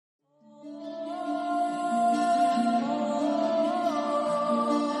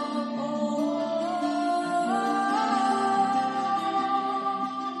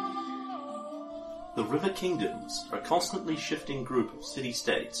River Kingdoms are a constantly shifting group of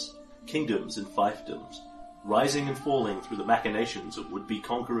city-states, kingdoms and fiefdoms, rising and falling through the machinations of would-be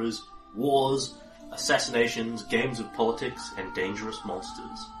conquerors, wars, assassinations, games of politics, and dangerous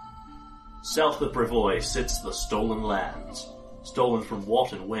monsters. South of Brevoy sits the Stolen Lands. Stolen from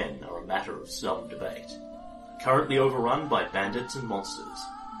what and when are a matter of some debate. Currently overrun by bandits and monsters.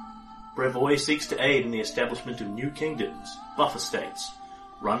 Brevoy seeks to aid in the establishment of new kingdoms, buffer states,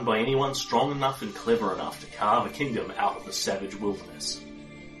 run by anyone strong enough and clever enough to carve a kingdom out of the savage wilderness.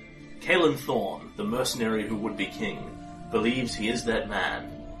 Caelan Thorne, the mercenary who would be king, believes he is that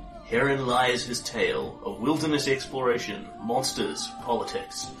man. Herein lies his tale of wilderness exploration, monsters,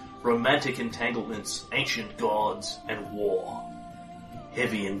 politics, romantic entanglements, ancient gods, and war.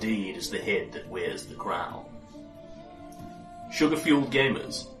 Heavy indeed is the head that wears the crown. Sugar-Fueled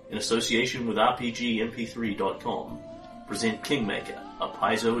Gamers, in association with RPGMP3.com, present Kingmaker, a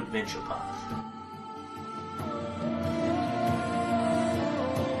Paizo adventure path.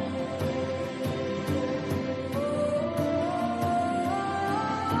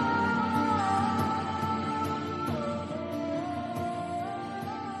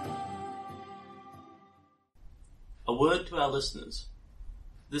 A word to our listeners.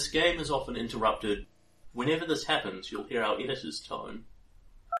 This game is often interrupted. Whenever this happens, you'll hear our editor's tone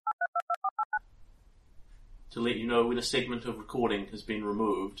to let you know when a segment of recording has been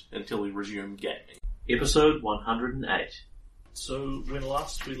removed until we resume gaming. Episode 108. So, when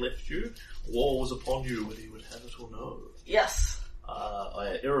last we left you, war was upon you, whether you would have it or no. Yes.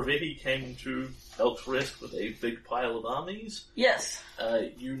 Iravetti came to Elk's Rest with a big pile of armies. Yes.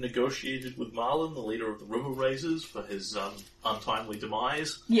 You negotiated with Marlon, the leader of the River Raisers, for his untimely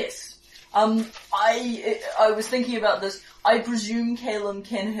demise. Yes. I was thinking about this. I presume Caelan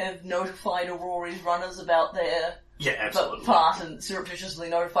can have notified Aurora's runners about their part and surreptitiously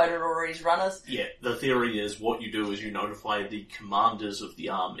notified Aurora's runners. Yeah, the theory is what you do is you notify the commanders of the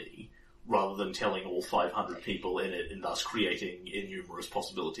army rather than telling all 500 people in it and thus creating innumerous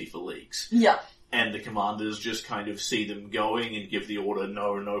possibility for leaks. Yeah. And the commanders just kind of see them going and give the order,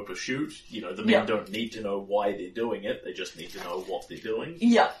 no pursuit. You know, the men don't need to know why they're doing it, they just need to know what they're doing.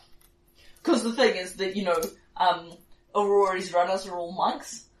 Yeah. Because the thing is that, Aurora's runners are all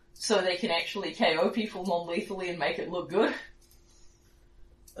monks, so they can actually KO people non-lethally and make it look good.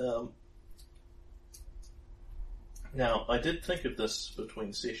 Now, I did think of this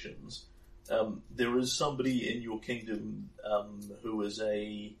between sessions. There is somebody in your kingdom who is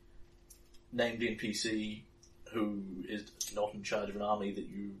a named NPC who is not in charge of an army that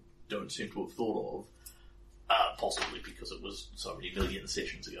you don't seem to have thought of. Possibly because it was so many million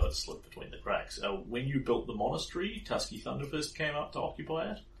sessions ago it slipped between the cracks. When you built the monastery, Tusky Thunderfist came up to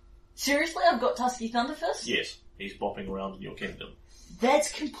occupy it. Seriously, I've got Tusky Thunderfist? Yes, he's bopping around in your kingdom.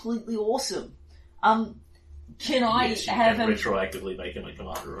 That's completely awesome. Can I yes, you have can him... retroactively make him a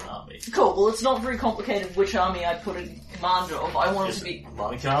commander of an army. Cool, well it's not very complicated which army I put in commander of. I want him to be...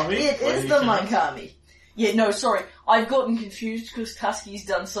 Monk army? It is the Monk army. Yeah, no, sorry. I've gotten confused because Tusky's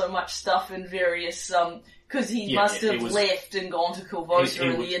done so much stuff in various, because he must have left and gone to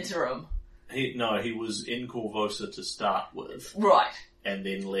Korvosa in the interim. He was in Korvosa to start with. Right. And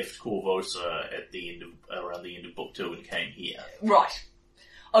then left Korvosa around the end of Book 2 and came here. Right.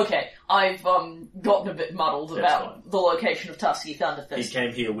 Okay, I've gotten a bit muddled about the location of Tusky Thunderfist. He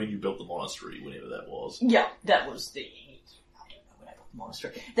came here when you built the monastery, whenever that was. Yeah, that was the... I don't know when I built the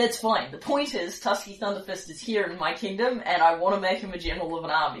monastery. That's fine. The point is, Tusky Thunderfist is here in my kingdom, and I want to make him a general of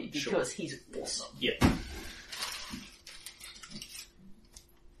an army, because he's awesome. Yeah.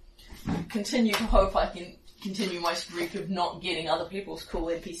 Continue to hope I can continue my streak of not getting other people's cool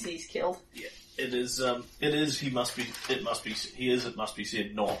NPCs killed. Yeah. It is, it must be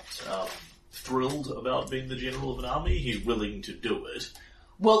said, not thrilled about being the general of an army. He's willing to do it.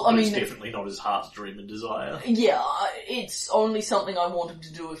 Well, I mean... It's definitely not his heart's dream and desire. Yeah, it's only something I want him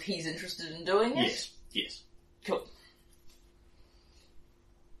to do if he's interested in doing it. Yes. Cool.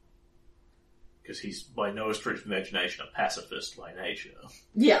 Because he's by no stretch of imagination a pacifist by nature.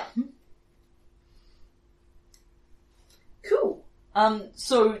 Yeah. Cool.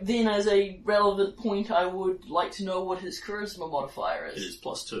 So then as a relevant point, I would like to know what his charisma modifier is. It is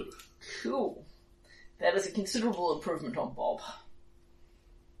 +2. Cool. That is a considerable improvement on Bob.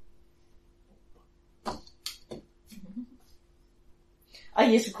 Ah,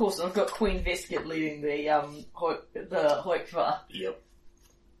 yes, of course, I've got Queen Veskit leading the Hoikva. Yep.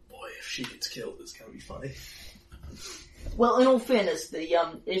 Boy, if she gets killed, it's gonna be funny. Well, in all fairness,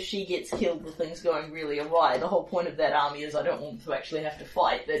 if she gets killed, the thing's going really awry. The whole point of that army is I don't want them to actually have to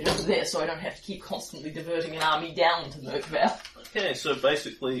fight. They're just there so I don't have to keep constantly diverting an army down to Merkvath. Okay, so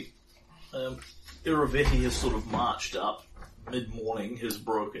basically, Iravetti has sort of marched up. Mid-morning has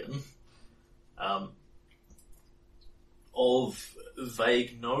broken. Of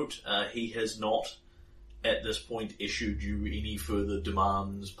vague note, he has not, at this point, issued you any further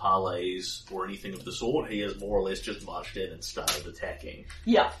demands, parleys, or anything of the sort. He has more or less just marched in and started attacking.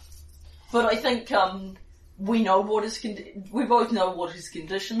 Yeah. But I think, we know what we both know what his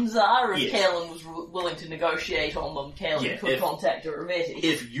conditions are. If Kaelin was willing to negotiate on them, Kaelin could contact Iravetti.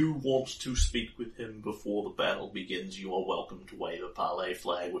 If you want to speak with him before the battle begins, you are welcome to wave a parley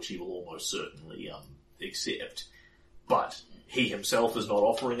flag, which he will almost certainly accept. But he himself is not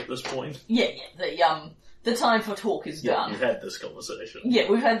offering at this point. Yeah. The time for talk is done. We've had this conversation. Yeah,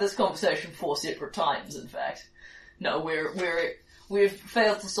 we've had this conversation 4 separate times, in fact. No, we've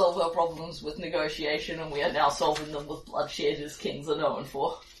failed to solve our problems with negotiation, and we are now solving them with bloodshed, as kings are known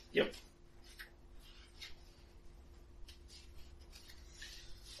for. Yep.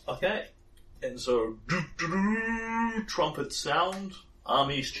 Okay. And so, trumpets sound,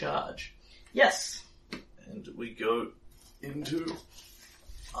 armies charge. Yes. And we go into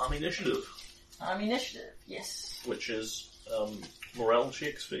Army Initiative. Army Initiative, yes. Which is morale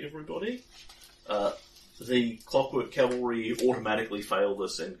checks for everybody. The Clockwork Cavalry automatically fail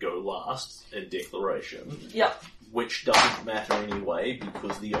this and go last in declaration. Yep. Which doesn't matter anyway,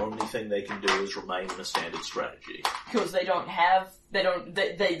 because the only thing they can do is remain in a standard strategy. Because they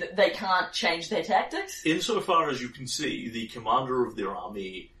can't change their tactics? Insofar as you can see, the commander of their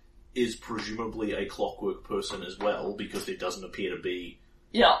army is presumably a clockwork person as well, because there doesn't appear to be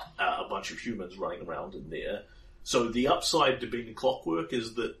a bunch of humans running around in there. So the upside to being clockwork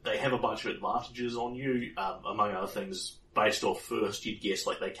is that they have a bunch of advantages on you, among other things, based off first, you'd guess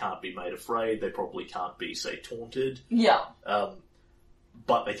like they can't be made afraid, they probably can't be, say, taunted. Yeah.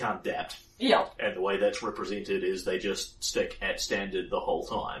 But they can't adapt. Yeah. And the way that's represented is they just stick at standard the whole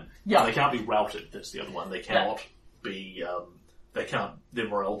time. Yeah. And they can't be routed, that's the other one. They cannot be, their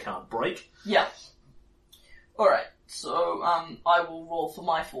morale can't break. Yeah. Alright, so, I will roll for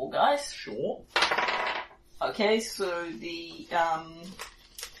my 4 guys. Sure. Okay, so the,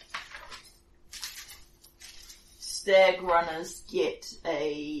 Stag Runners get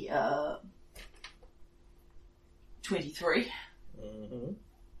a, 23. Mm-hmm.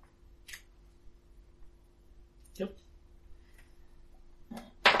 Yep.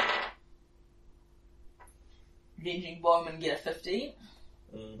 Avenging Bowmen get a 15.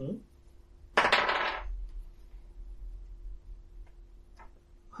 Mm-hmm.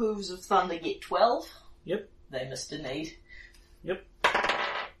 Hooves of Thunder get 12. Yep. They missed a need. Yep.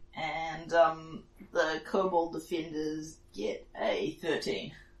 And, the Kobold Defenders get a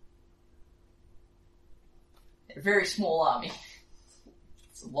 13. They're a very small army.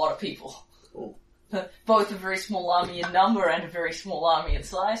 It's a lot of people. Cool. Both a very small army in number and a very small army in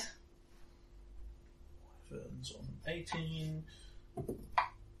size. Wyverns on 18.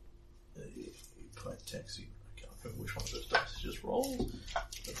 By taxi. I can't remember which one of those dice I just rolled.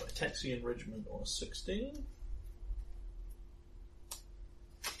 But by taxi and regiment on a 16.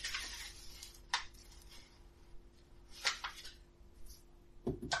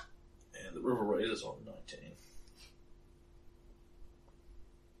 And the River Raiders on 19.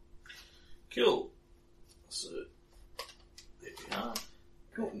 Cool. So, there we are.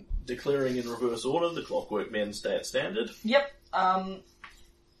 Cool. Declaring in reverse order, the Clockwork Men stay at standard. Yep.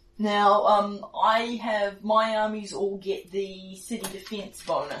 Now, I have, my armies all get the city defense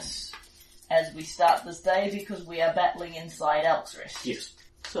bonus as we start this day because we are battling inside Elk's Rest. Yes.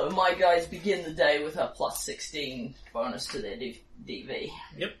 So my guys begin the day with a plus 16 bonus to their DV.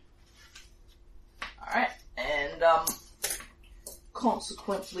 Yep. Alright, and,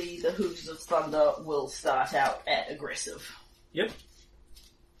 consequently, the Hooves of Thunder will start out at aggressive. Yep.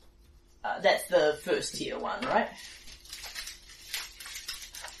 That's the first tier one, right?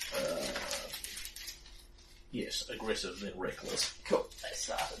 Yes, aggressive then reckless. Cool. They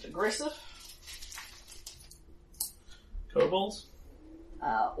started aggressive. Kobolds?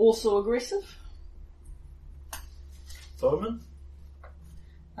 Also aggressive. Bowman?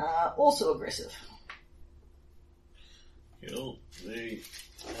 Also aggressive. Cool. The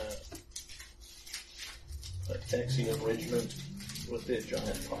taxi and regiment with their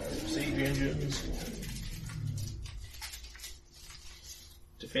giant pirate siege engines.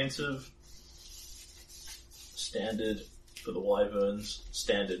 Defensive. Standard for the Wyverns.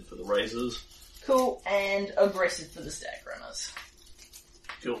 Standard for the Razors. Cool. And aggressive for the Stag Runners.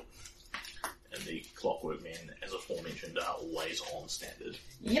 Cool. And the Clockwork Men, as aforementioned, are always on standard.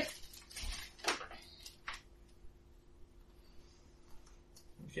 Yep.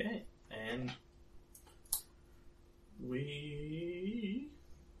 Okay, and we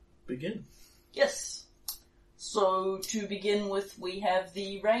begin. Yes. so to begin with, we have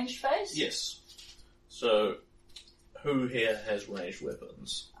the ranged phase? Yes. So, who here has ranged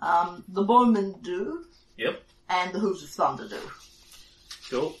weapons? The bowmen do. Yep. And the Hooves of Thunder do.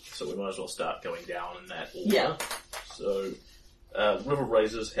 Cool. So we might as well start going down in that order. Yeah. So, River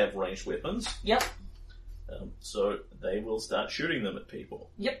Razors have ranged weapons. Yep. So they will start shooting them at people.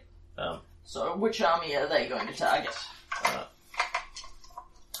 Yep. So which army are they going to target?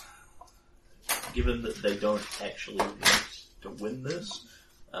 Given that they don't actually want to win this,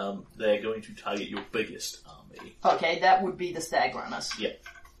 they're going to target your biggest army. Okay, that would be the Stag Runners. Yep.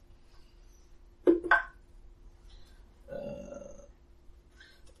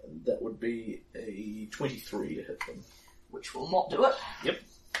 That would be a 23 to hit them. Which will not do it. Yep.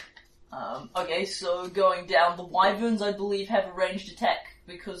 Okay, so going down, the Wyverns, I believe, have a ranged attack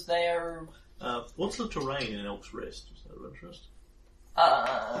because they are... what's the terrain in Elk's Rest? Is that of interest?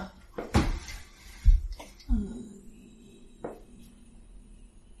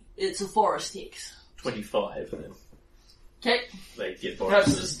 It's a forest hex. 25 then. Okay. They get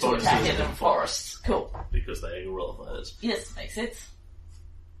bonuses to attack it in forests. Cool. Because they are guerrilla fighters. Yes, makes sense.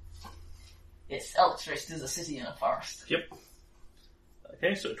 Yes, Elk's Rest is a city in a forest. Yep.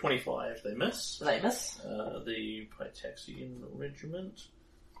 Okay, so 25 they miss. They miss. The Pytaxian regiment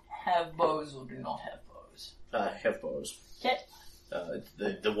have bows or do not have bows? Have bows. Okay.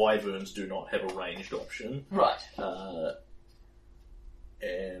 The Wyverns do not have a ranged option. Right.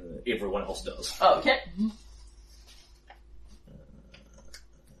 And everyone else does. Oh, okay.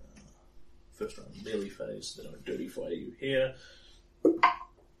 First round melee phase, they don't dirty fire you here.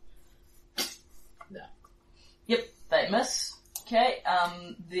 No. Yep, they miss. Okay,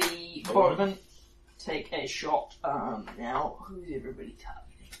 the bowmen take a shot. Now, who's everybody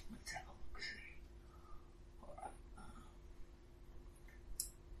targeting? Let's have a look. Alright.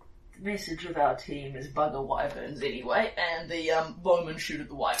 The message of our team is bugger Wyverns anyway, and the bowmen shoot at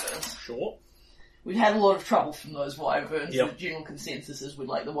the Wyverns. Sure. We've had a lot of trouble from those Wyverns. Yep. The general consensus is we'd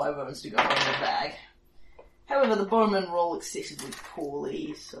like the Wyverns to go home in the bag. However, the bowmen roll excessively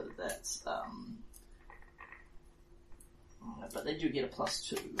poorly, so that's, but they do get a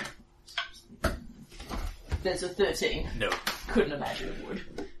 +2. There's a 13. No. Couldn't imagine it would.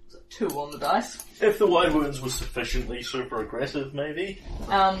 There's a 2 on the dice. If the Wyverns were sufficiently super aggressive, maybe.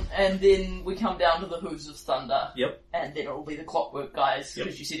 And then we come down to the Hooves of Thunder. Yep. And then it'll be the Clockwork guys, Yep.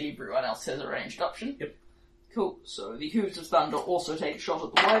 because you said everyone else has a ranged option. Yep. Cool. So the Hooves of Thunder also take a shot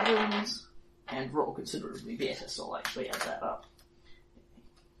at the Wyverns, and roll considerably better, so I'll actually add that up.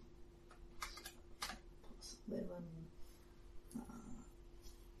 +11.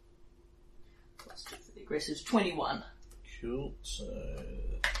 +2 for the aggressives, 21. Cool, so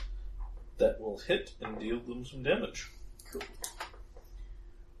that will hit and deal them some damage. Cool.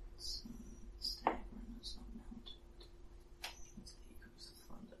 So, Stag Runners are mounted. The Hooves of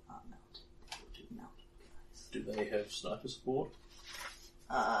Thunder are mounted. They will do mounted guys. Do they have sniper support?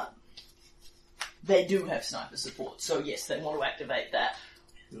 They do have sniper support, so yes, they want to activate that.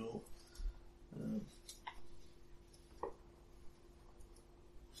 Cool.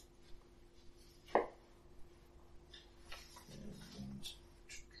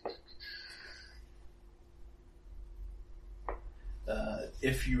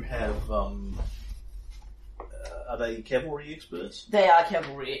 If you have, are they cavalry experts? They are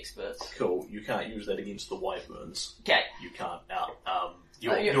cavalry experts. Cool. You can't use that against the Wyverns. Okay. You can't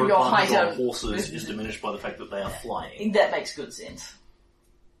your advantage height on horses is diminished by the fact that they are flying. That makes good sense.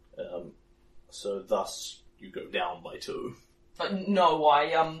 So thus you go down by 2. But no, I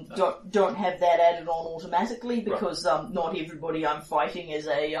don't have that added on automatically because not everybody I'm fighting is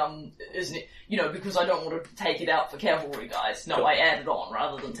a isn't it? You know, because I don't want to take it out for cavalry guys. No, Cool. I add it on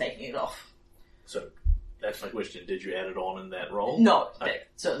rather than taking it off. So that's my question. Did you add it on in that roll? No. Okay.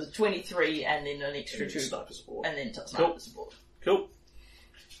 So the 23 and then an extra And 2 sniper support. and then sniper Cool. support. Cool.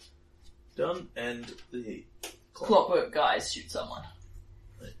 Done. And the Clockwork guys shoot someone.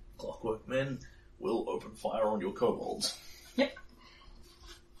 The Clockwork men will open fire on your kobolds. Yep.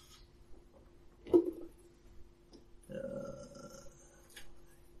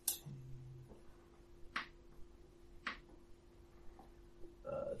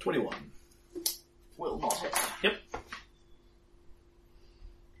 21. Will not hit. Yep.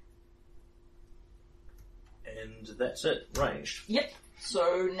 And that's it. Ranged. Yep.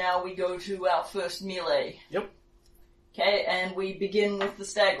 So now we go to our first melee. Yep. Okay, and we begin with the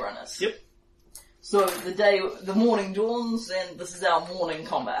Stag Runners. Yep. So the morning dawns, and this is our morning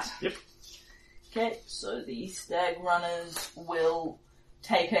combat. Yep. Okay, so the Stag Runners will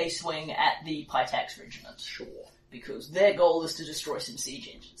take a swing at the Pytax Regiment. Sure. Because their goal is to destroy some siege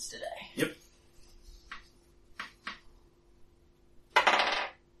engines today. Yep.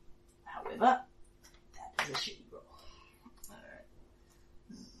 However, that is a shitty roll.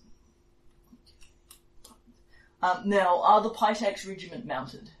 Alright. Now, are the Pitax Regiment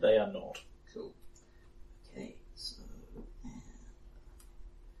mounted? They are not. Cool. Okay, so...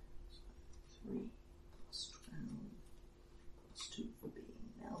 3 plus 12 plus 2 for being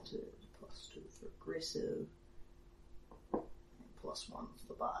mounted, plus 2 for aggressive, and plus 1 for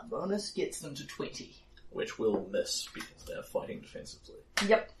the bard bonus gets them to 20. Which will miss because they're fighting defensively.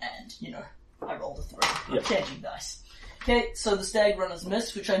 Yep, and, I rolled a 3. Yep. Changing dice. Okay, so the stag runners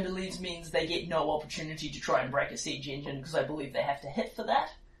miss, which I believe means they get no opportunity to try and break a siege engine, because I believe they have to hit for that.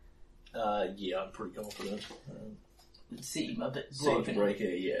 Yeah, I'm pretty confident. It seemed a bit broken. Siege breaker,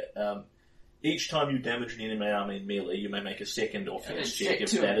 yeah. Each time you damage an enemy army in melee, you may make a second offense check if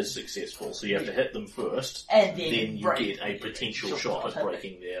that is successful. So you have to hit them first, and then you get a potential shot at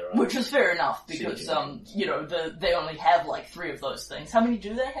breaking their... which is fair enough, because, they only have, 3 of those things. How many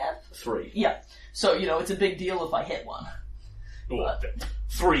do they have? 3. Yeah. So, it's a big deal if I hit one. Well,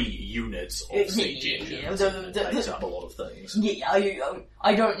 3 units of siege engines takes up a lot of things. Yeah,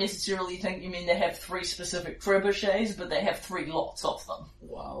 I don't necessarily think you mean they have 3 specific trebuchets, but they have 3 lots of them.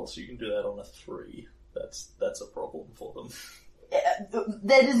 Wow, so you can do that on a 3. That's a problem for them.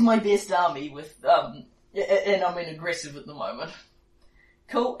 That is my best army with, and I'm in aggressive at the moment.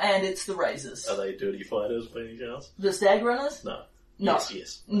 Cool, and it's the Razors. Are they dirty fighters by any chance? The Stag Runners? No. No.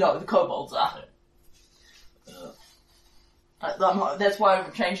 Yes. No, the Kobolds are. Yeah. That's why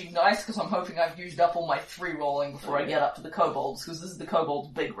I'm changing dice, because I'm hoping I've used up all my 3 rolling before I get up to the Kobolds, because this is the Kobolds'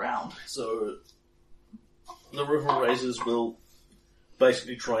 big round. So, the River Razors will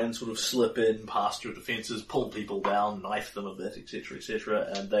basically try and sort of slip in past your defences, pull people down, knife them a bit, etc.,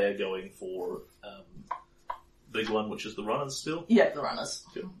 and they are going for big one, which is the Runners still? Yeah, the Runners.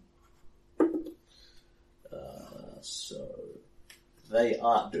 Good. So, they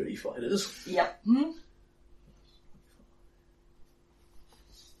aren't dirty fighters. Yep.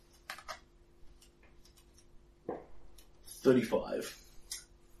 35.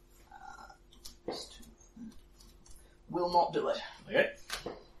 Will not do it. Okay.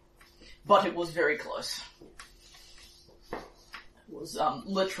 But it was very close. It was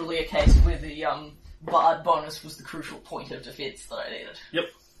literally a case where the bard bonus was the crucial point of defense that I needed.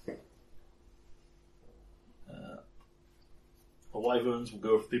 Yep. The Wyverns will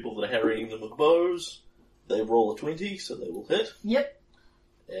go for people that are harrying them with bows. They roll a 20, so they will hit. Yep.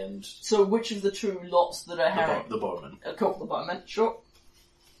 And so which of the 2 lots that are harrying? The bowmen. Cool, the bowmen, sure.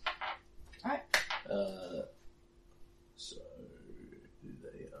 Alright. So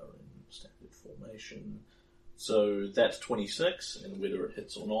they are in standard formation. So that's 26, and whether it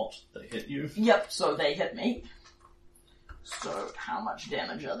hits or not, they hit you. Yep, so they hit me. So how much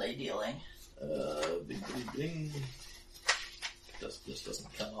damage are they dealing? Bing, bing, bing. This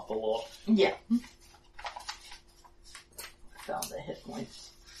doesn't come up a lot. Yeah. Found their hit points.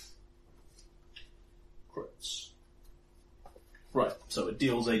 Crits. Right, so it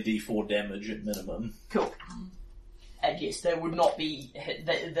deals a d4 damage at minimum. Cool. And yes, they would not be hit.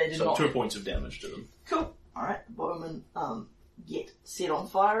 They did so not. So 2 points of damage to them. Cool. Alright, the bowmen get set on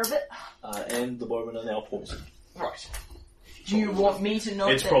fire a bit. And the bowmen are now poisoned. Right. Do you want me to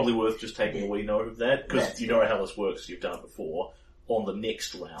note It's probably worth just taking a wee note of that, because you know how this works, you've done it before. On the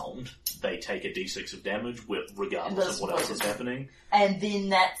next round, they take a d6 of damage, regardless of what else is happening. And then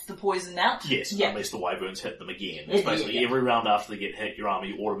that's the poison out? Yes, unless the Wyverns hit them again. It's basically every round after they get hit, your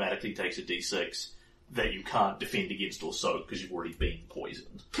army automatically takes a d6 that you can't defend against or soak, because you've already been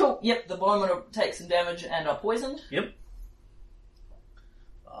poisoned. Cool, yep, the bowmen take some damage and are poisoned. Yep.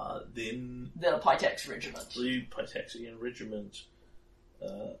 Then... The Pitax Regiment. The Pitaxian Regiment...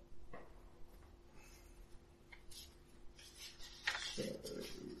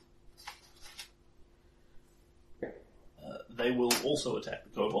 they will also attack the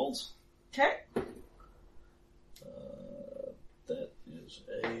kobolds. Okay. That is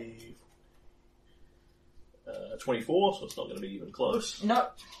a 24, so it's not going to be even close. No.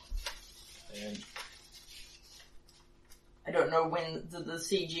 And I don't know when the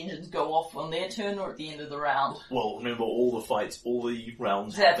siege engines go off on their turn or at the end of the round. Well, remember all the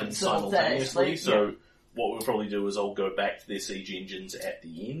rounds happen simultaneously, so what we'll probably do is I'll go back to their siege engines at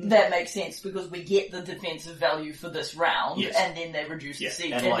the end. That makes sense, because we get the defensive value for this round, and then they reduce the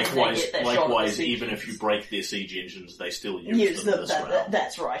siege. And likewise, even if you break their siege engines, they still use them this round.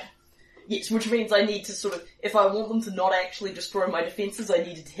 That's right. Yes, which means I need to sort of, if I want them to not actually destroy my defences, I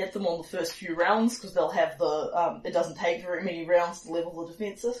needed to hit them on the first few rounds, because they'll have the, it doesn't take very many rounds to level the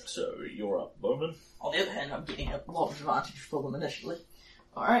defences. So, you're up, Bowman. On the other hand, I'm getting a lot of advantage for them initially.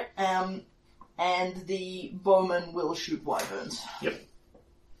 Alright, and the bowmen will shoot wyverns. Yep.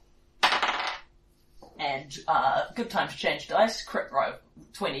 And good time to change dice. Crit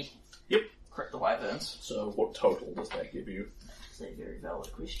 20. Yep. Crit the wyverns. So what total does that give you? That's a very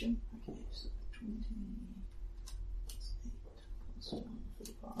valid question. Okay, so 20 plus 8 plus 1,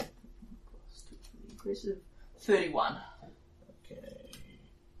 45 plus 2 for the aggressive. 31. Okay.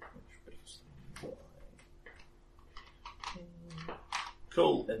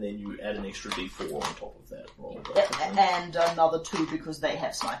 Cool, and then you add an extra d4 on top of that roll. And another 2 because they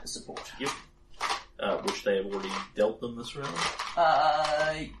have sniper support. Yep. Which they have already dealt them this round?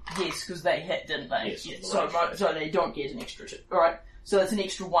 Yes, because they hit, didn't they? Yes. So they don't get an extra 2. Alright, so it's an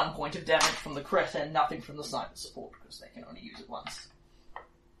extra 1 point of damage from the crit and nothing from the sniper support because they can only use it once.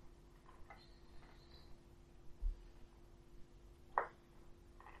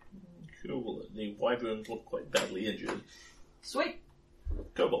 Cool, the wyverns look quite badly injured. Sweet.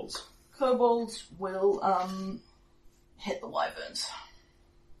 Kobolds. Kobolds will, hit the wyverns.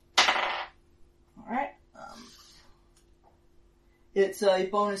 Alright. It's a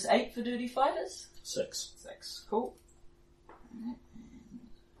bonus 8 for duty fighters. 6. 6. Cool.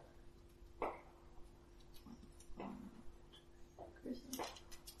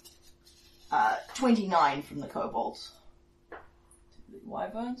 29 from the kobolds. To the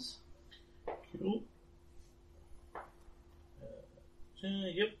wyverns. Cool.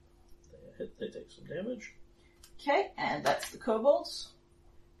 Yep. They hit, they take some damage. Okay, and that's the kobolds.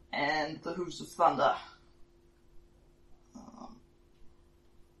 And the Hooves of Thunder.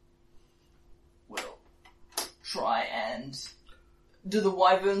 Will try and... Do the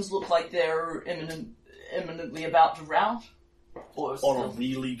wyverns look like they're imminently about to rout? Or on a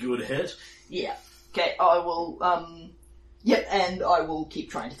really good hit? Yeah. Okay, I will, yep, and I will keep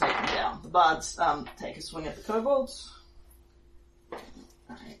trying to take them down. The bards, take a swing at the kobolds.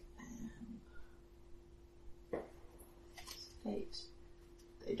 Alright, and... 8.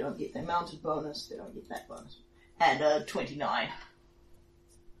 They don't get their mounted bonus, they don't get that bonus. And, 29.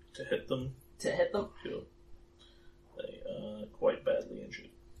 To hit them? To hit them. Sure. They are quite badly injured.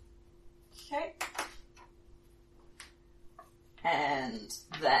 Okay. And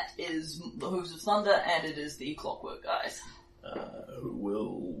that is the Hooves of Thunder, and it is the Clockwork guys. Who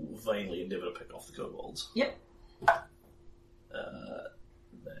will vainly endeavour to pick off the kobolds. Yep.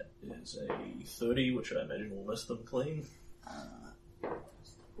 That is a 30, which I imagine will miss them clean.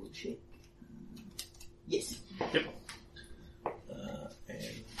 We'll check. Yes. Yep.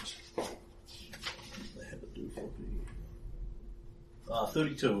 And they have a difficulty.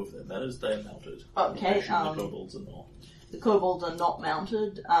 32 of them, that is, they're mounted. Okay, the kobolds are not. The kobolds are not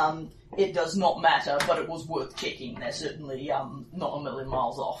mounted. It does not matter, but it was worth checking. They're certainly not a million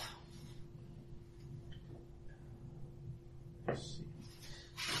miles off. Let's see.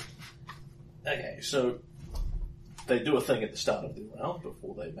 Okay, so they do a thing at the start of the round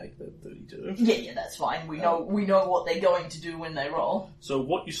before they make their 32. Yeah, that's fine. We know what they're going to do when they roll. So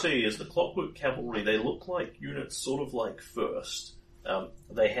what you see is the Clockwork Cavalry, they look like units sort of like first.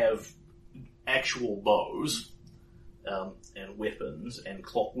 They have actual bows. And weapons and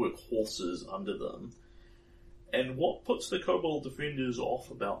clockwork horses under them. And what puts the Kobold defenders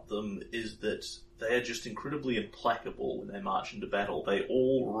off about them is that they are just incredibly implacable when they march into battle. They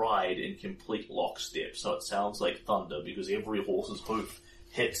all ride in complete lockstep, so it sounds like thunder because every horse's hoof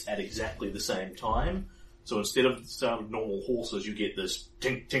hits at exactly the same time. So instead of the sound of normal horses, you get this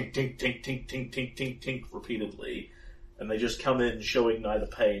tink, tink, tink, tink, tink, tink, tink, tink, tink repeatedly. And they just come in showing neither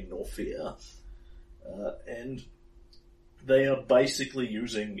pain nor fear. And they are basically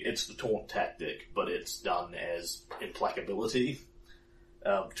using, it's the taunt tactic, but it's done as implacability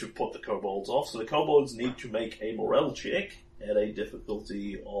to put the kobolds off. So the kobolds need to make a morale check at a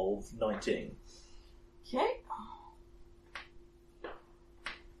difficulty of 19. Okay.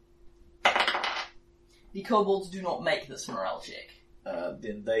 The kobolds do not make this morale check.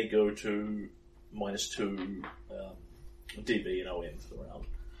 Then they go to -2 DB and OM for the round.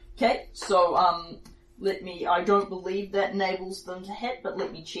 Okay, so I don't believe that enables them to hit, but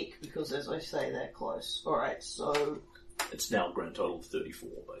let me check because as I say, they're close. Alright, so... It's now grand total of 34,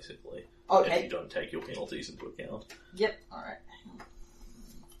 basically. Okay. If you don't take your penalties into account. Yep, alright. Alright,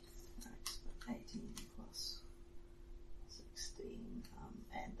 so 18 plus 16,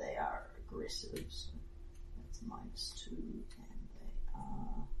 and they are aggressive, so that's -2, and they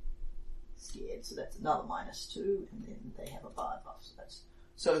are scared, so that's another -2, and then they have a bard buff, so that's...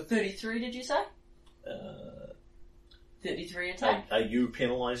 So 33, did you say? 33 attack. Are you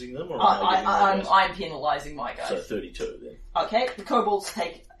penalising them, or I'm penalising my guys. So 32 then. Okay, the kobolds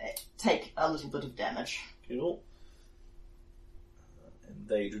take a little bit of damage. Cool. And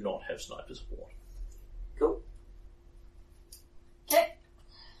they do not have sniper support. Cool. Okay.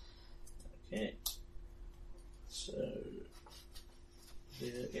 Okay.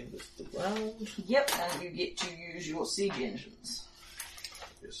 round. Yep, and you get to use your siege engines.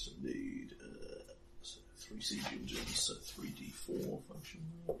 Yes, indeed. So 3 siege engines, so 3d4 function.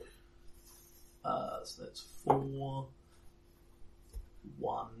 So that's 4,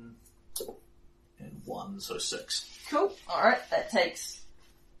 1, and 1, so 6. Cool. Alright, that takes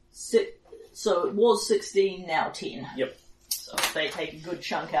 6. So it was 16, now 10. Yep. So they take a good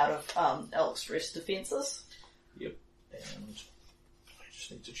chunk out of Elkstress defences. Yep. And I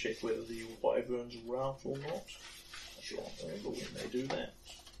just need to check whether the wyverns rout or not. I can't remember when they do that.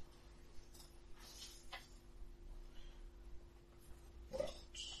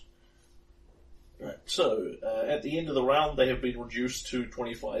 Right, so at the end of the round they have been reduced to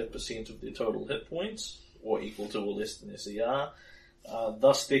 25% of their total hit points, or equal to or less than SER.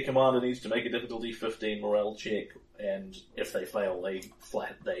 Thus their commander needs to make a difficulty 15 morale check, and if they fail they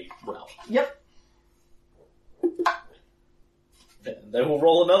rout. Yep. And they will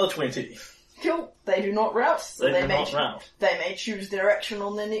roll another 20. Cool. They do not rout, so they may choose their action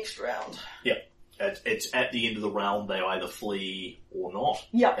on their next round. Yep. It's at the end of the round they either flee or not.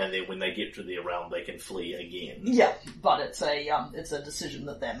 Yep. And then when they get to their round they can flee again. Yeah, but it's a decision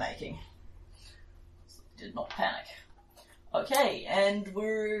that they're making. So they did not panic. Okay, and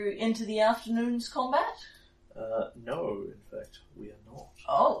we're into the afternoon's combat? No, in fact, we are not.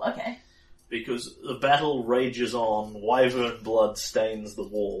 Oh, okay. Because the battle rages on, wyvern blood stains the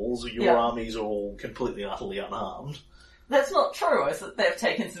walls, your armies are all completely utterly unharmed. That's not true, is that they've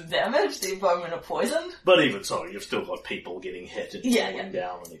taken some damage, the bowmen are poisoned. But even so, you've still got people getting hit and falling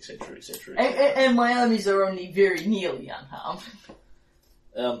down and etc, etc, etc. And my armies are only very nearly unharmed.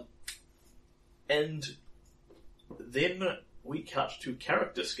 And then we cut to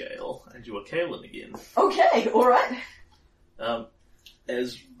character scale, and you are Kaelin again. Okay, alright.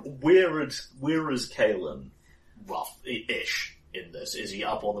 As where is Kaelin rough-ish in this? Is he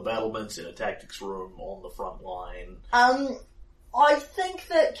up on the battlements, in a tactics room, on the front line? I think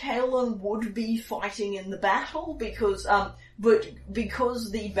that Kaelin would be fighting in the battle because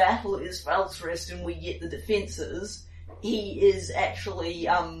the battle is Valsrest and we get the defences, he is actually,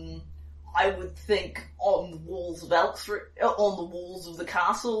 I would think on the walls of on the walls of the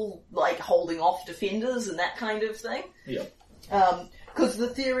castle, like holding off defenders and that kind of thing. Yeah. Because the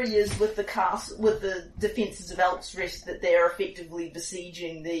theory is with the defences of Elksrest that they're effectively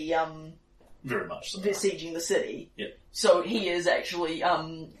besieging the very much so. Besieging the city. Yeah. So he is actually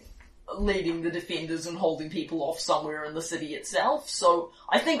leading the defenders and holding people off somewhere in the city itself. So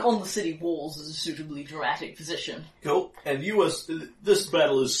I think on the city walls is a suitably dramatic position. Cool. And this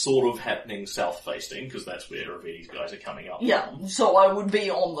battle is sort of happening south-facing, because that's where Iravidi's guys are coming up from. So I would be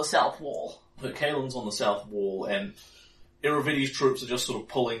on the south wall. But Kaelin's on the south wall, and Iravidi's troops are just sort of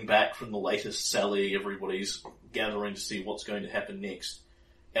pulling back from the latest sally. Everybody's gathering to see what's going to happen next.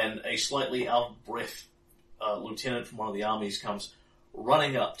 And a slightly out-of-breath lieutenant from one of the armies comes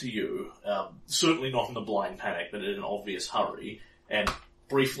running up to you, certainly not in a blind panic, but in an obvious hurry, and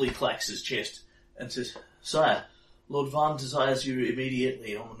briefly clacks his chest and says, "Sire, Lord Vaan desires you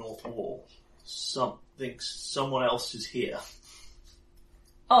immediately on the north wall. Someone else is here."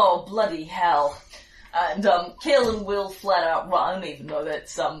 Oh, bloody hell. And Kaelin will flat out run, even though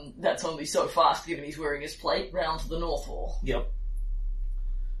that's only so fast given he's wearing his plate, round to the north wall. Yep.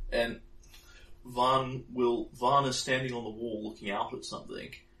 And Vaan is standing on the wall looking out at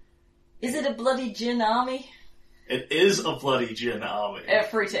something. Is it a bloody Jin army? It is a bloody Jin army. A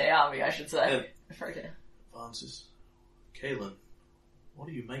Frite army, I should say. Frite. Vaan says, "Kaelin, what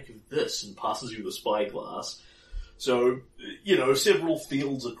do you make of this?" and passes you the spyglass. So, several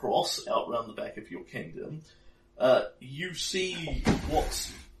fields across, out round the back of your kingdom, you see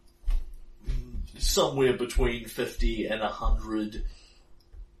what's somewhere between 50 and 100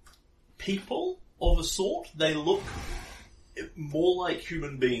 people of a sort. They look more like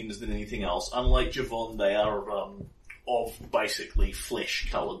human beings than anything else. Unlike Javon, they are of basically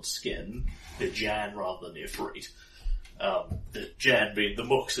flesh-coloured skin. They're Jan rather than Ifrit. The Jan being the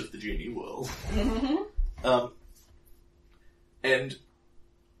mooks of the genie world. Mm-hmm. And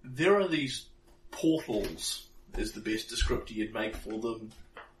there are these portals, is the best descriptor you'd make for them,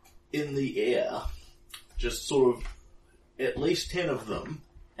 in the air. Just sort of, at least 10 of them,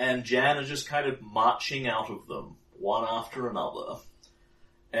 and Jan are just kind of marching out of them, one after another.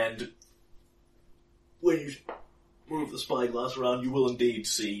 And when you move the spyglass around, you will indeed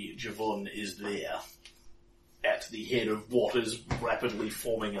see Javon is there, at the head of what is rapidly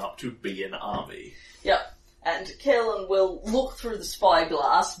forming up to be an army. Yep. And Kaelin will look through the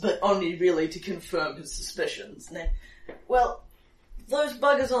spyglass, but only really to confirm his suspicions. And then, well, those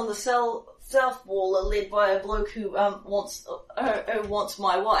buggers on the south wall are led by a bloke who wants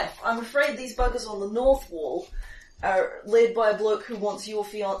my wife. I'm afraid these buggers on the north wall are led by a bloke who wants your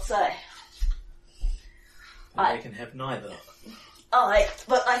fiancée. They can have neither.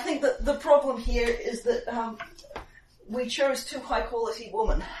 But I think that the problem here is that we chose two high quality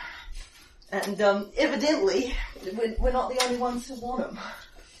women, and evidently we're not the only ones who want them.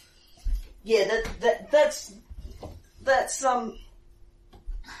 Yeah, that's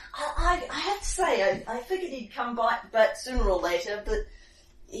I have to say, I figured he'd come back sooner or later, but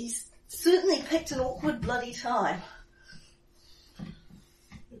he's certainly picked an awkward bloody time.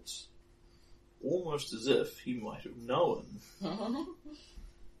 It's almost as if he might have known.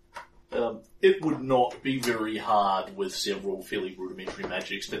 It would not be very hard with several fairly rudimentary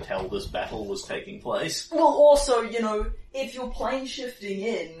magics to tell this battle was taking place. Well, also, if you're plane shifting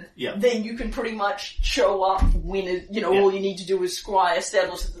in, then you can pretty much show up when, all you need to do is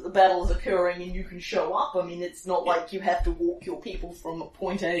establish that the battle is occurring and you can show up. I mean, it's not like you have to walk your people from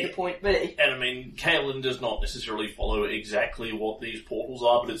point A to point B. And I mean, Kaelin does not necessarily follow exactly what these portals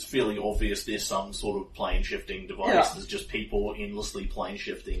are, but it's fairly obvious there's some sort of plane shifting device. There's just people endlessly plane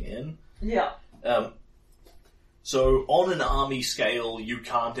shifting in. Yeah. So on an army scale, you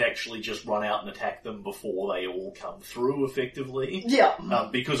can't actually just run out and attack them before they all come through effectively. Yeah.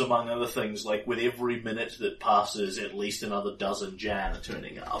 Because among other things, like with every minute that passes, at least another dozen Jan are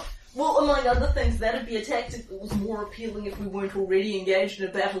turning up. Well, among other things, that'd be a tactic that was more appealing if we weren't already engaged in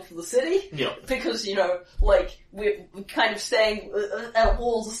a battle for the city. Yeah. Because, we're kind of saying our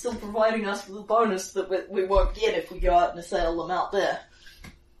walls are still providing us with a bonus that we won't get if we go out and assail them out there.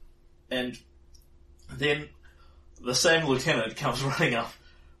 And then the same lieutenant comes running up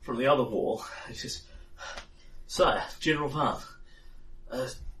from the other wall. He says, "Sire, General Van,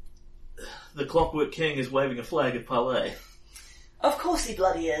 the Clockwork King is waving a flag at Palais." Of course he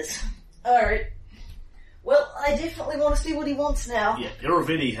bloody is. Alright. Well, I definitely want to see what he wants now. Yeah,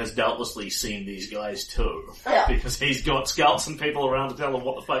 Irovetti has doubtlessly seen these guys too. Yeah. Because he's got scouts and people around to tell him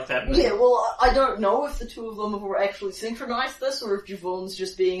what the fuck's happening. Yeah, well, I don't know if the two of them have actually synchronized this, or if Javon's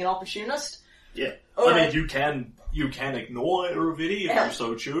just being an opportunist. Yeah. I mean, you can ignore Irovetti if you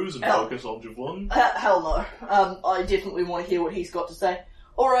so choose and focus on Javon. Hell no. I definitely want to hear what he's got to say.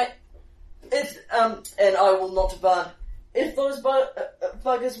 Alright. And I will not ban. If those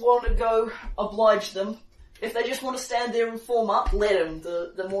buggers want to go, oblige them. If they just want to stand there and form up, let them.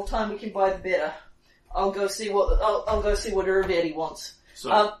 The more time we can buy, the better. I'll go see what Irovetti wants.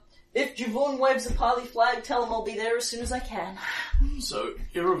 So, if Javon waves a Pali flag, tell him I'll be there as soon as I can. So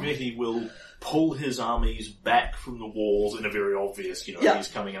Irovetti will pull his armies back from the walls in a very obvious, he's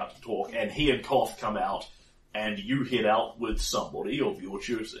coming out to talk, and he and Koth come out, and you head out with somebody of your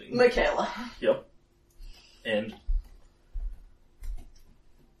choosing. Michaela. Yep. And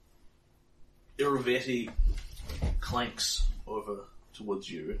Irovetti clanks over towards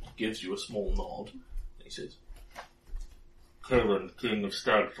you, gives you a small nod, and he says, "Kaelin, King of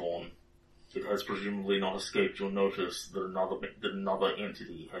Stagthorn, it has presumably not escaped your notice that another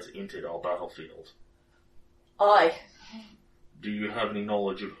entity has entered our battlefield. Aye. Do you have any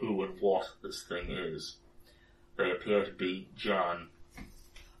knowledge of who and what this thing is? They appear to be Jan."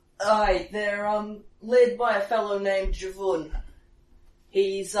 Aye, they're led by a fellow named Javon.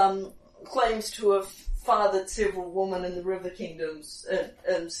 He's claims to have fathered several women in the River Kingdoms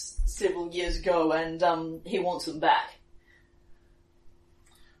several years ago, and he wants them back.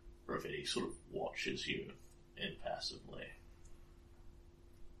 Irovetti sort of watches you impassively.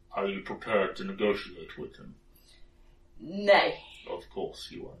 Are you prepared to negotiate with him? Nay. Of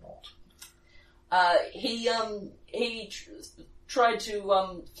course you are not. He tried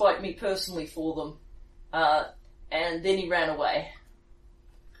to fight me personally for them, and then he ran away.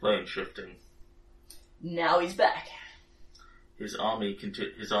 Plane shifting. Now he's back. His armies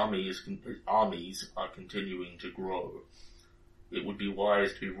are continuing to grow. It would be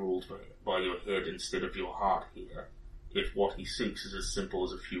wise to be ruled by your head instead of your heart here, if what he seeks is as simple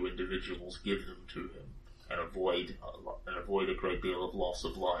as a few individuals give them to him, and avoid a great deal of loss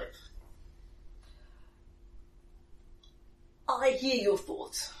of life. I hear your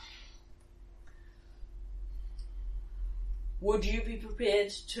thoughts. Would you be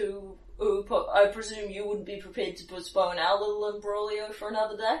prepared to... I presume you wouldn't be prepared to postpone our little imbroglio for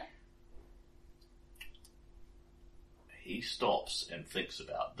another day? He stops and thinks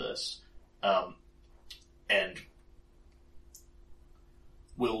about this, and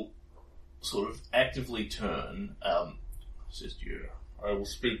will sort of actively turn, says, "I will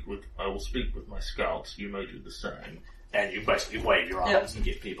speak with my scouts, you may do the same, and you basically wave your arms and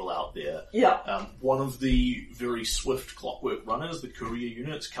get people out there. Yeah. One of the very swift clockwork runners, the courier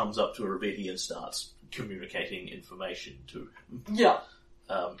units, comes up to Rivetti and starts communicating information to him. Yeah.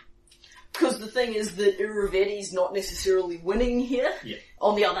 Because the thing is that Rivetti's not necessarily winning here. Yeah.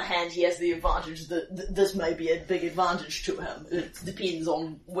 On the other hand, he has the advantage that this may be a big advantage to him. It depends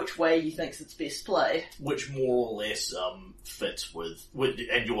on which way he thinks it's best played. Which more or less fits with...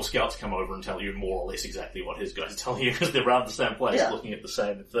 And your scouts come over and tell you more or less exactly what his guys are telling you, because they're around the same place looking at the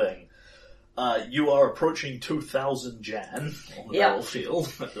same thing. You are approaching 2,000 Jan on the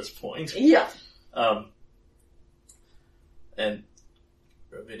battlefield at this point. Yeah. And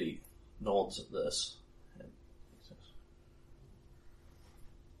Rivetti nods at this.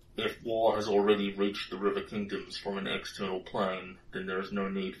 If war has already reached the River Kingdoms from an external plane, then there is no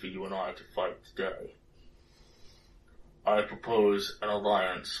need for you and I to fight today. I propose an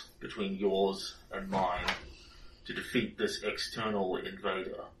alliance between yours and mine to defeat this external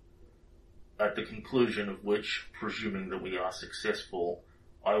invader, at the conclusion of which, presuming that we are successful,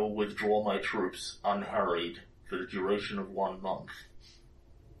 I will withdraw my troops unhurried for the duration of 1 month.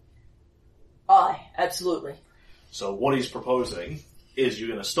 Aye, absolutely. So what he's proposing is you're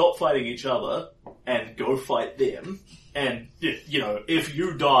going to stop fighting each other and go fight them. And, if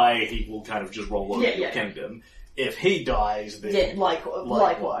you die, he will kind of just roll over your kingdom. If he dies, then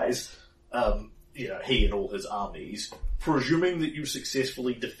likewise. He and all his armies. Presuming that you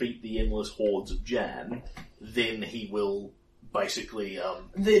successfully defeat the endless hordes of Jan, then he will... Basically,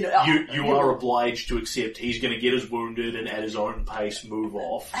 you are obliged to accept he's going to get as wounded and at his own pace move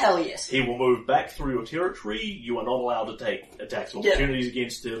off. Hell yes. He will move back through your territory. You are not allowed to take attacks of opportunities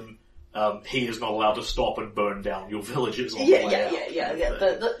against him. He is not allowed to stop and burn down your villages on the way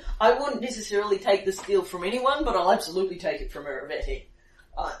out. I wouldn't necessarily take this deal from anyone, but I'll absolutely take it from Rivetti.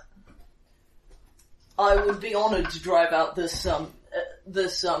 I would be honoured to drive out this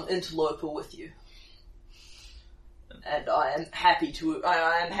interloper with you. And I am happy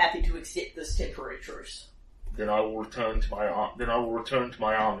to accept this temporary truce. Then I will return to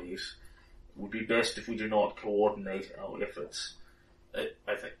my armies. It would be best if we do not coordinate our efforts.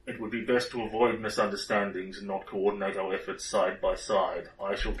 I think it would be best to avoid misunderstandings and not coordinate our efforts side by side.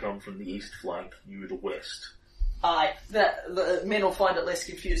 I shall come from the east flank, you the west. Aye, the men will find it less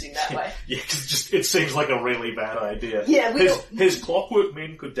confusing that way. Yeah, because it seems like a really bad idea. Yeah, his clockwork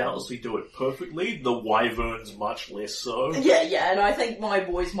men could doubtlessly do it perfectly, the wyverns much less so. Yeah, and I think my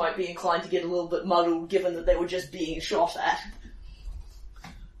boys might be inclined to get a little bit muddled given that they were just being shot at.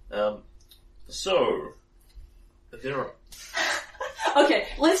 There are... Okay,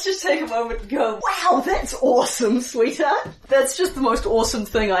 let's just take a moment and go, wow, that's awesome, sweetheart. That's just the most awesome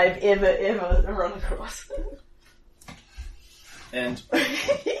thing I've ever run across. And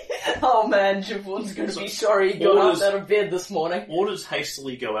oh man, Javon's going to be sorry he got out of bed this morning. Orders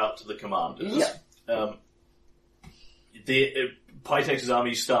hastily go out to the commanders. Yeah. Pytax's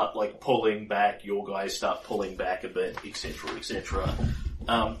armies start pulling back. Your guys start pulling back a bit, etc., etc.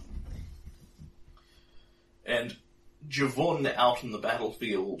 And Javon out in the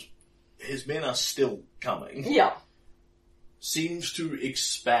battlefield, his men are still coming. Yeah. Seems to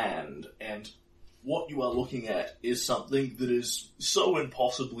expand, and what you are looking at is something that is so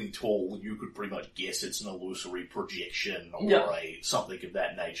impossibly tall you could pretty much guess it's an illusory projection or something of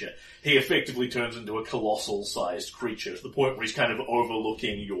that nature. He effectively turns into a colossal-sized creature to the point where he's kind of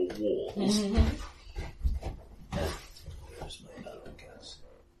overlooking your walls. Mm-hmm.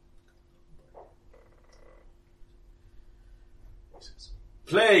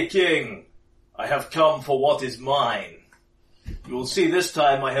 Play, King! I have come for what is mine. You will see this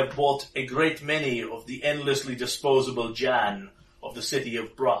time I have bought a great many of the endlessly disposable Jan of the city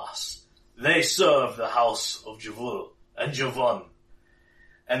of Brass. They serve the house of Javul and Javon,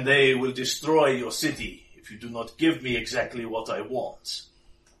 and they will destroy your city if you do not give me exactly what I want.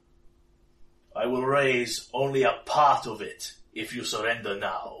 I will raise only a part of it if you surrender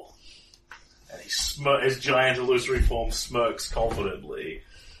now. And his giant illusory form smirks confidently.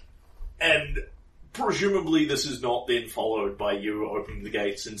 And presumably this is not then followed by you opening the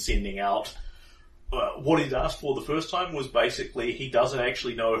gates and sending out... what he'd asked for the first time was basically he doesn't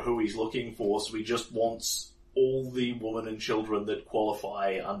actually know who he's looking for, so he just wants all the women and children that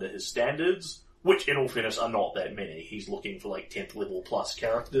qualify under his standards, which in all fairness are not that many. He's looking for 10th level plus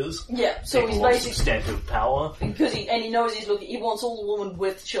characters. Yeah, so he's basically... substantive power. Because he knows he wants all the women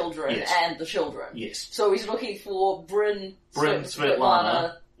with children and the children. Yes. So he's looking for Bryn,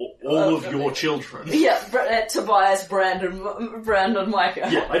 Svetlana, All of your children. Yeah, Tobias, Brandon, Micah.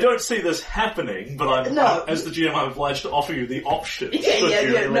 Yeah, I don't see this happening, but as the GM, I'm obliged to offer you the option.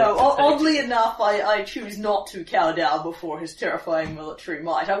 No, oddly enough, I choose not to cower down before his terrifying military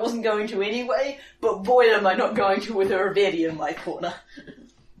might. I wasn't going to anyway, but boy am I not going to with Irveti in my corner.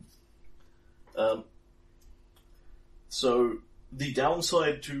 So, the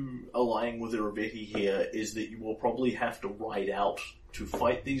downside to allying with Irveti here is that you will probably have to ride out to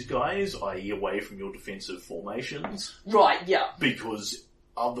fight these guys, i.e. away from your defensive formations. Right, yeah. Because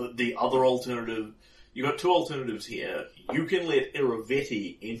the other alternative... You've got two alternatives here. You can let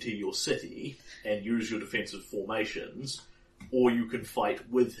Irveti enter your city and use your defensive formations, or you can fight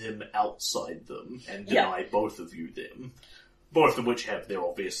with him outside them and deny both of you them. Both of which have their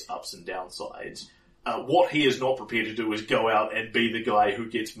obvious ups and downsides. What he is not prepared to do is go out and be the guy who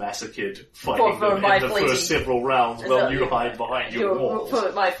gets massacred fighting them in the first several rounds while you hide behind your walls.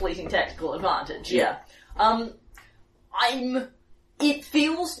 For my fleeting tactical advantage, yeah. It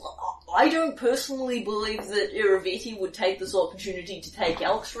feels... I don't personally believe that Irveti would take this opportunity to take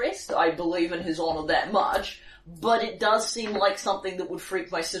Elk's Rest. I believe in his honour that much. But it does seem like something that would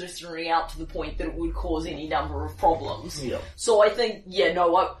freak my citizenry out to the point that it would cause any number of problems. Yeah. So I think,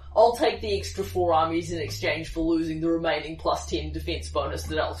 I'll take the extra 4 armies in exchange for losing the remaining plus 10 defense bonus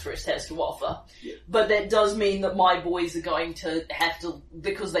that Elstress has to offer. Yeah. But that does mean that my boys are going to have to,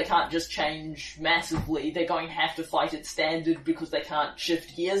 because they can't just change massively, they're going to have to fight at standard because they can't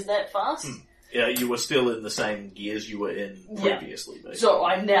shift gears that fast. Yeah, you were still in the same gears you were in previously, basically. So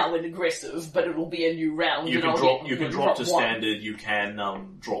I'm now in aggressive, but it'll be a new round. You can drop to standard, you can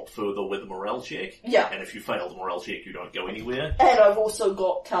drop further with a morale check. Yeah. And if you fail the morale check, you don't go anywhere. And I've also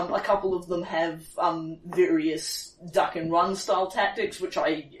got, a couple of them have, various duck and run style tactics, which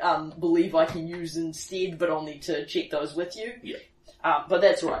I, believe I can use instead, but I'll need to check those with you. Yeah. But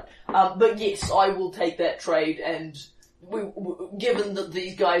that's right. But yes, I will take that trade and... given that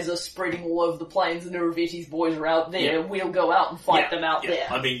these guys are spreading all over the plains and Irveti's boys are out there, we'll go out and fight them out there.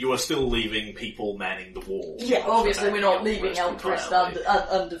 I mean, you are still leaving people manning the walls. Yeah, obviously we're not leaving Elkrest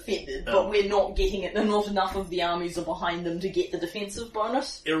undefended, but we're not getting it, not enough of the armies are behind them to get the defensive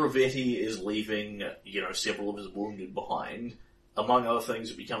bonus. Irveti is leaving, several of his wounded behind. Among other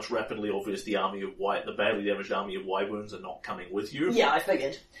things, it becomes rapidly obvious the badly damaged army of Wyverns are not coming with you. Yeah, I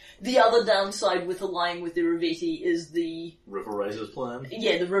figured. The other downside with allying with Irveti is the... River Raisers plan?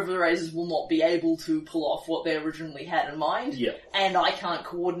 Yeah, the River Raisers will not be able to pull off what they originally had in mind. Yeah. And I can't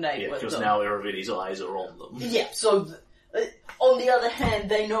coordinate with them. Yeah, because now Irveti's eyes are on them. Yeah, so... on the other hand,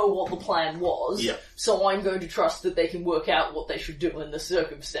 they know what the plan was, so I'm going to trust that they can work out what they should do in this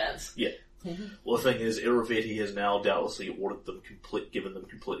circumstance. Yeah. Mm-hmm. Well, the thing is, Irveti has now doubtlessly given them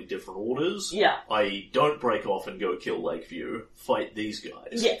completely different orders. Yeah. I.e., don't break off and go kill Lakeview, fight these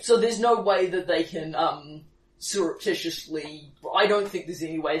guys. Yeah, so there's no way that they can, surreptitiously... I don't think there's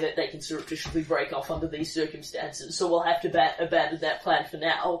any way that they can surreptitiously break off under these circumstances, so we'll have to abandon that plan for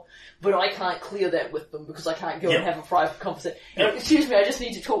now. But I can't clear that with them because I can't go and have a private conversation. Excuse me, I just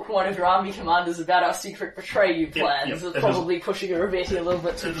need to talk to one of your army commanders about our secret betray you plans. It's probably pushing Irveti a little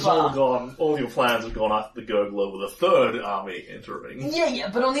bit too far. All your plans have gone after the Gurgler with a third army entering. Yeah,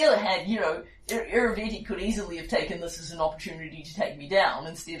 but on the other hand, Irveti could easily have taken this as an opportunity to take me down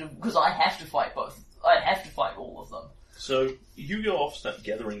instead of, because I have to fight both. I have to fight all of them. So, you go off, start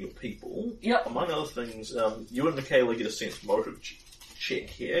gathering your people. Yep. Among other things, you and Michaela get a sense motive check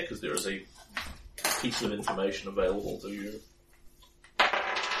here, because there is a piece of information available to you.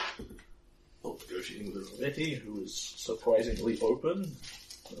 Negotiating with Irveti, who is surprisingly open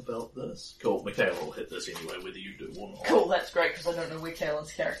about this. Cool, Michaela will hit this anyway, whether you do or not. Cool, that's great, because I don't know where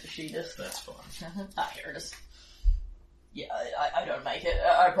Kaelin's character sheet is. That's fine. Here it is. Yeah, I don't make it.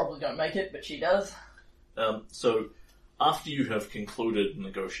 I probably don't make it, but she does. So, after you have concluded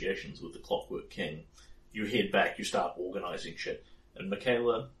negotiations with the Clockwork King, you head back, you start organising shit, and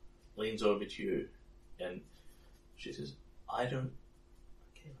Michaela leans over to you, and she says, I don't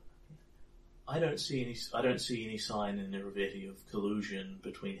see any sign in Irveti of collusion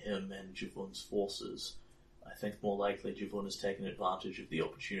between him and Javun's forces. I think more likely Javun has taken advantage of the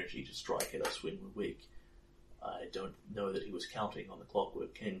opportunity to strike at us when we're weak. I don't know that he was counting on the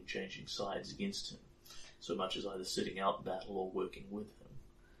Clockwork King changing sides against him, so much as either sitting out battle or working with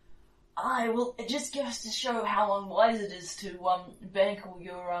him. Well, it just goes to show how unwise it is to, bank all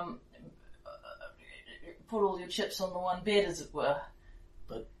your, put all your chips on the one bet, as it were.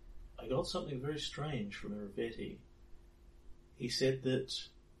 But I got something very strange from Irveti. He said that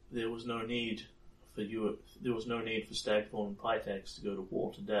there was no need for Stagthorn and Pitax to go to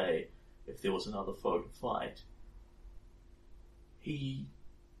war today if there was another foe to fight. He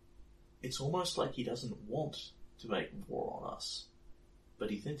It's almost like he doesn't want to make war on us, but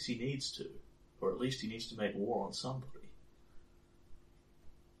he thinks he needs to, or at least he needs to make war on somebody.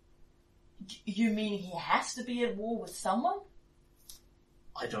 You mean he has to be at war with someone?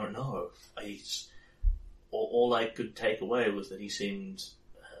 I don't know. All I could take away was that he seemed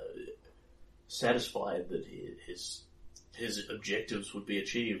satisfied that his objectives would be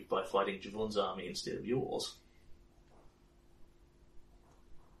achieved by fighting Javun's army instead of yours.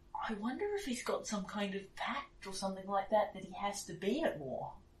 I wonder if he's got some kind of pact or something like that he has to be at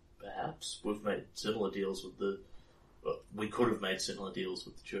war. Perhaps. We've made similar deals with we could have made similar deals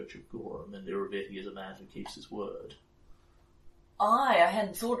with the Church of Gorham, and Iravetti is a man who keeps his word. I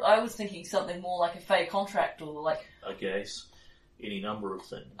hadn't thought. I was thinking something more like a Fey contract or like... I guess. Any number of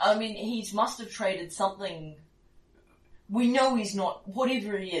things. I mean, he must have traded something... We know he's not...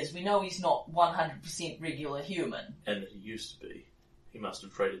 Whatever he is, we know he's not 100% regular human. And that he used to be. He must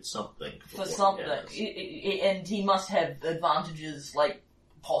have traded something for something. And he must have advantages like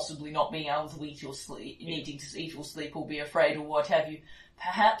possibly not being able to eat or sleep, needing to eat or sleep or be afraid or what have you.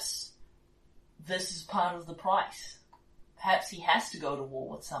 Perhaps this is part of the price. Perhaps he has to go to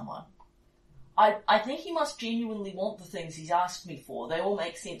war with someone. I think he must genuinely want the things he's asked me for. They all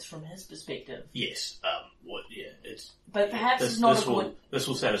make sense from his perspective. Yes. But perhaps it's not this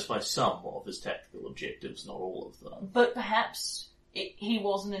will satisfy some of his tactical objectives, not all of them. But perhaps he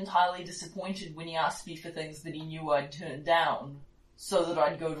wasn't entirely disappointed when he asked me for things that he knew I'd turn down, so that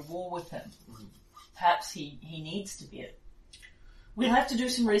I'd go to war with him. Perhaps he needs to be it. We'll have to do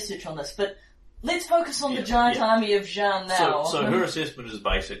some research on this, but let's focus on the giant army of Jean now. So her assessment is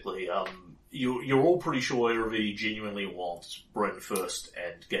basically, you're all pretty sure Iravetti genuinely wants Bryn first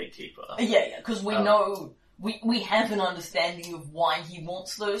and Gatekeeper. Yeah, because we know... We have an understanding of why he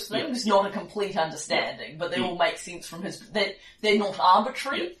wants those things, not a complete understanding, but they all make sense from his... They're not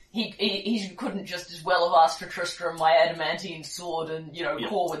arbitrary. He couldn't just as well have asked for Tristram, my adamantine sword, and,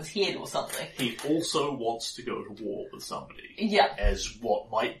 Corwin's head or something. He also wants to go to war with somebody. Yeah. As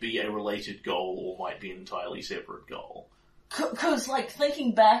what might be a related goal or might be an entirely separate goal. Because,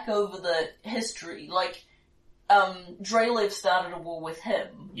 thinking back over the history, Drelev started a war with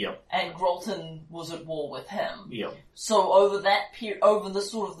him. Yep. And Grolton was at war with him. Yep. So over that period, over the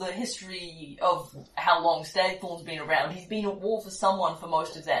sort of the history of how long Stagthorn's been around, he's been at war for someone for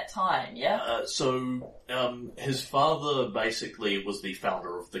most of that time, yeah? His father basically was the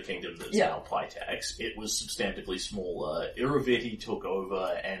founder of the kingdom that's now Pitax. It was substantively smaller. Iravetti took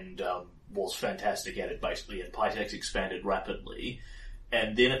over and was fantastic at it, basically, and Pitax expanded rapidly.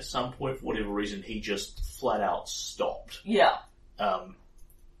 And then at some point, for whatever reason, he just flat out stopped. Yeah.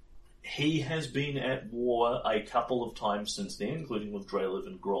 He has been at war a couple of times since then, including with Drelev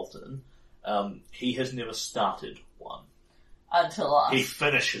and Grolton. He has never started one. Until us. He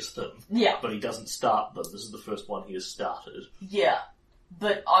finishes them. Yeah. But he doesn't start them. This is the first one he has started. Yeah.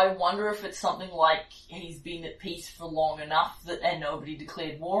 But I wonder if it's something like he's been at peace for long enough and nobody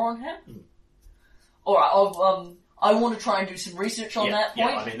declared war on him. Alright, I want to try and do some research on that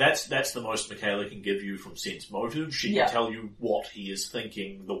point. Yeah, I mean, that's the most Michaela can give you from sense motive. She can tell you what he is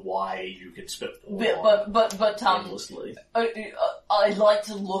thinking, the why you can spitball but endlessly. I'd like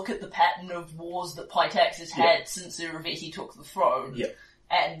to look at the pattern of wars that Pitax has had since Iravetti took the throne. Yeah.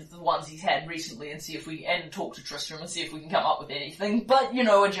 And the ones he's had recently and talk to Tristram and see if we can come up with anything. But,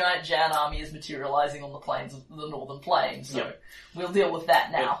 a giant Jan army is materializing on the plains of the Northern Plains, so we'll deal with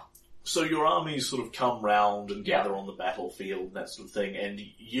that now. So your armies sort of come round and gather on the battlefield and that sort of thing, and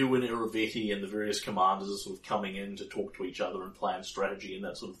you and Iravetti and the various commanders are sort of coming in to talk to each other and plan strategy and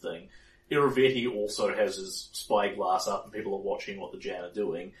that sort of thing. Iravetti also has his spyglass up and people are watching what the Jan are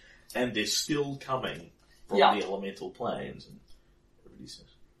doing, and they're still coming from the elemental planes. And everybody says,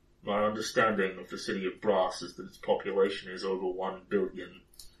 my understanding of the city of Brass is that its population is over 1 billion.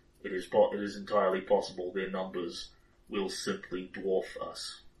 It is entirely possible their numbers will simply dwarf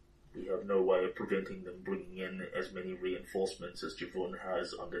us. We have no way of preventing them bringing in as many reinforcements as Javun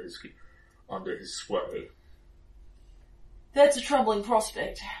has under his sway. That's a troubling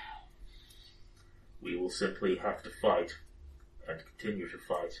prospect. We will simply have to fight, and continue to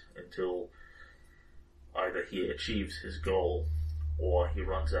fight, until either he achieves his goal, or he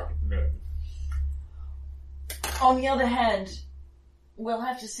runs out of men. On the other hand, we'll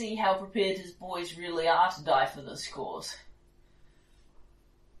have to see how prepared his boys really are to die for this cause.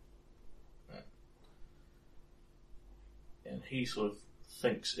 And he sort of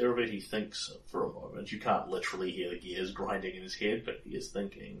thinks, Iravetti thinks for a moment. You can't literally hear the gears grinding in his head, but he is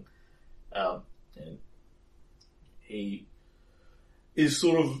thinking. And he is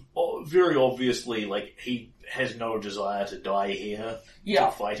sort of very obviously, like, he has no desire to die here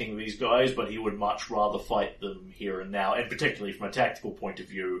to fighting these guys, but he would much rather fight them here and now, and particularly from a tactical point of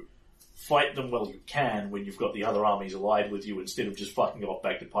view, fight them while you can when you've got the other armies allied with you instead of just fucking off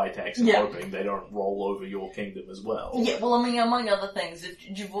back to Pitax and hoping they don't roll over your kingdom as well. Yeah, well, I mean, among other things, if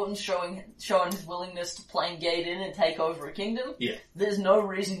Javon's showing his willingness to plain gate in and take over a kingdom, there's no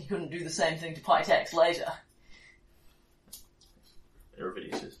reason he couldn't do the same thing to Pitax later.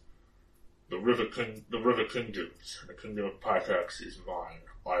 Everybody says, The River Kingdoms, and the kingdom of Pitax is mine.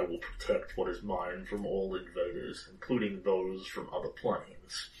 I will protect what is mine from all invaders, including those from other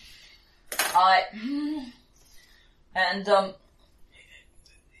planes.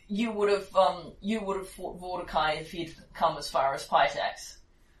 You would have fought Vortikai if he'd come as far as Pitax.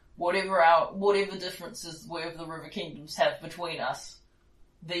 Whatever differences the River Kingdoms have between us,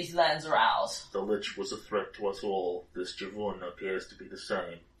 these lands are ours. The Lich was a threat to us all. This Javon appears to be the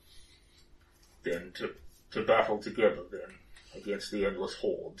same. Then to battle together, then, against the endless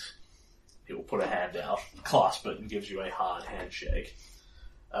hordes. He will put a hand out, clasp it, and gives you a hard handshake.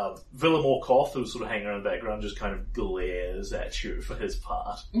 Villamor Koth, who's sort of hanging around in the background, just kind of glares at you for his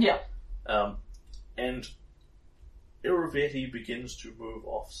part. Yeah. And Iravetti begins to move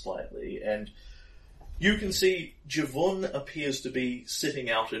off slightly, and you can see Javon appears to be sitting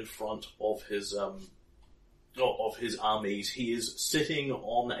out in front of his armies. He is sitting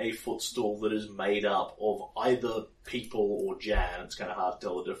on a footstool that is made up of either people or Jan. It's kind of hard to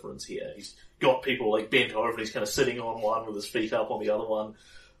tell the difference here. He's got people like bent over and he's kind of sitting on one with his feet up on the other one,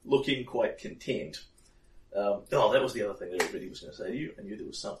 looking quite content. That was the other thing that everybody was going to say to you. I knew there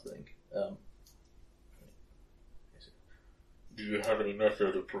was something. Do you have any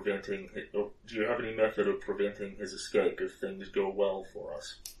method of preventing his escape if things go well for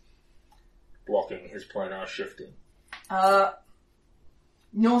us? Blocking his planar shifting?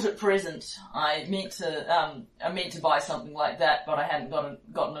 Not at present. I meant to buy something like that, but I hadn't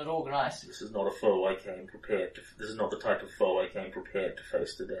gotten it organised. This is not a foe I came prepared to. This is not the type of foe I came prepared to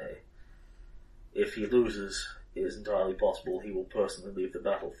face today. If he loses, it is entirely possible he will personally leave the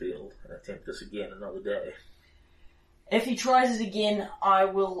battlefield and attempt this again another day. If he tries it again, I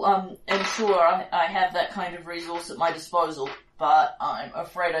will ensure I have that kind of resource at my disposal, but I'm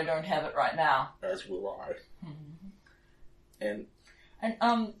afraid I don't have it right now. As will I.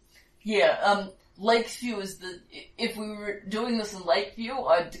 Mm-hmm. Lakeview is if we were doing this in Lakeview,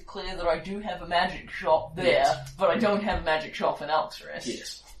 I'd declare that I do have a magic shop there, but I don't have a magic shop in Elksrest.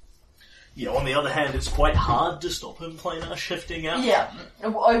 Yes. Yeah, on the other hand, it's quite hard to stop him planar shifting out. Yeah,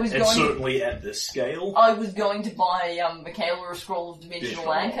 certainly at this scale. I was going to buy Michaela a scroll of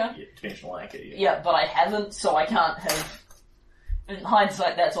Dimensional Anchor. Yeah, Dimensional Anchor, yeah. Yeah, but I haven't, so I can't have... In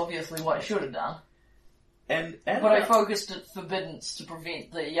hindsight, that's obviously what I should have done. But I focused at Forbiddance to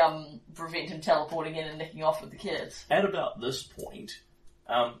prevent him teleporting in and nicking off with the kids. At about this point,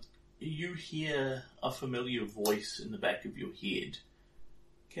 you hear a familiar voice in the back of your head.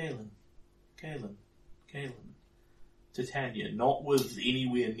 Kaelin. Titania, not with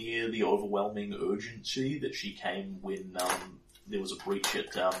anywhere near the overwhelming urgency that she came when there was a breach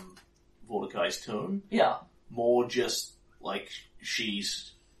at Vortikai's tomb. Yeah. More just like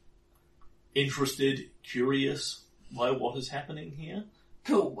she's interested, curious by what is happening here.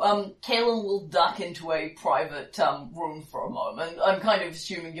 Cool. Kaelin will duck into a private room for a moment. I'm kind of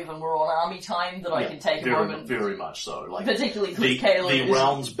assuming, given we're on army time, that I can take a moment. Very much so. Like, particularly because Kaelin the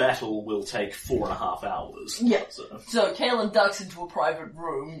round's battle will take 4.5 hours. Yeah. So Kaelin ducks into a private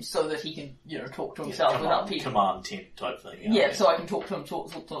room so that he can, talk to himself without people. Command tent type thing. Yeah, so I can talk to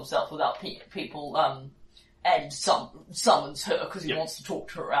himself without people, and summons her because he wants to talk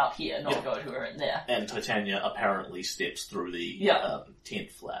to her out here, not go to her in there. And Titania apparently steps through the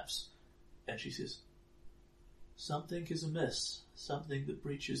tent flaps, and she says, "Something is amiss. Something that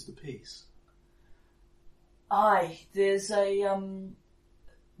breaches the peace." Aye, there's a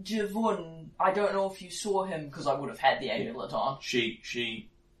Javon. I don't know if you saw him because I would have had the amulet on. She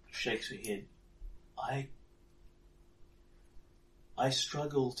shakes her head. I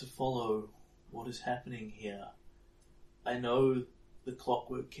struggle to follow what is happening here. I know the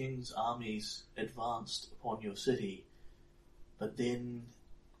Clockwork King's armies advanced upon your city, but then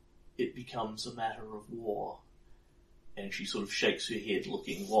it becomes a matter of war. And she sort of shakes her head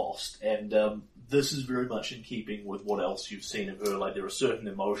looking lost. And this is very much in keeping with what else you've seen of her. Like, there are certain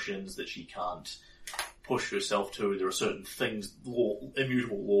emotions that she can't push herself to. There are certain things,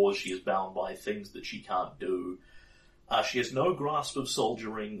 immutable laws she is bound by, things that she can't do. She has no grasp of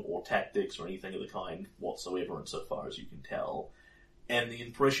soldiering or tactics or anything of the kind whatsoever, insofar as you can tell. And the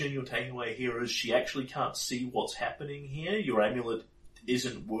impression you're taking away here is she actually can't see what's happening here. Your amulet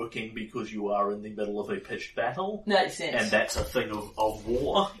isn't working because you are in the middle of a pitched battle. Makes sense. And that's a thing of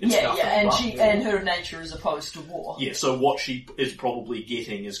war. It's and her nature is opposed to war. Yeah, so what she is probably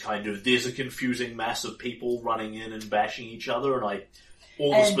getting is kind of, there's a confusing mass of people running in and bashing each other, and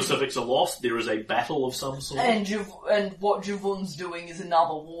all the specifics are lost. There is a battle of some sort. And what Javon's doing is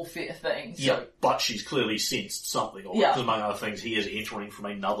another warfare thing. So. Yeah, but she's clearly sensed something. Because among other things, he is entering from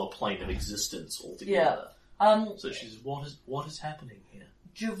another plane of existence altogether. Yeah. So she's, what is happening here?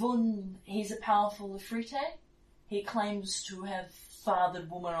 Javon, he's a powerful Ifrite. He claims to have fathered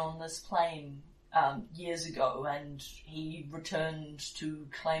women on this plane years ago, and he returned to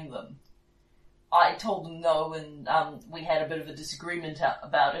claim them. I told him no, and we had a bit of a disagreement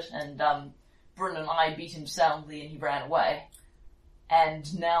about it, and Bryn and I beat him soundly, and he ran away.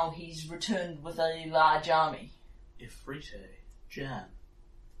 And now he's returned with a large army. Ifrite, Jan.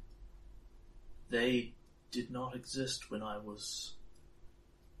 They did not exist when I was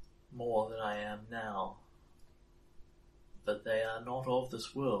more than I am now. But they are not of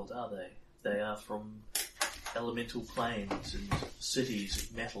this world, are they? They are from elemental planes and cities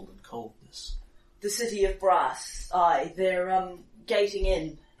of metal and coldness. The city of brass. Aye, they're gating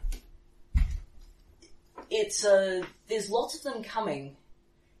in. There's lots of them coming.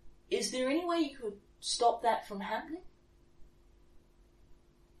 Is there any way you could stop that from happening?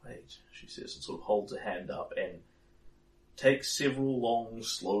 Wait, she says, and sort of holds a hand up and takes several long,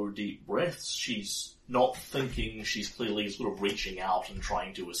 slow, deep breaths. She's not thinking, she's clearly sort of reaching out and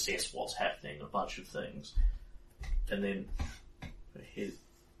trying to assess what's happening, a bunch of things. And then her head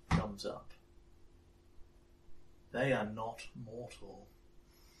comes up. They are not mortal,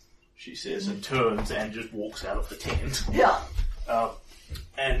 she says, and turns and just walks out of the tent. Yeah.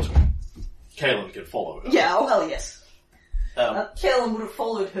 And Kaelin can follow her. Yeah, oh hell yes. Kaelin would have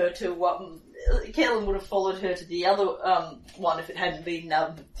followed her to the other one if it hadn't been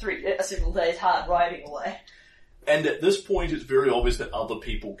several days hard riding away. And at this point, it's very obvious that other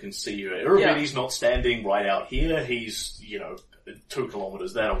people can see her. Iruvedi's not standing right out here. He's, 2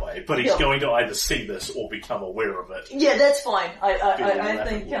 kilometers that away. But he's going to either see this or become aware of it. Yeah, that's fine.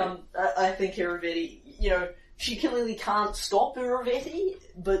 I think Iruvedi, she clearly can't stop Iruvedi,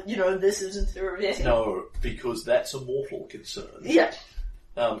 but, this isn't Iruvedi. No, because that's a mortal concern. Yeah.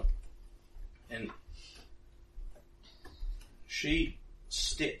 And she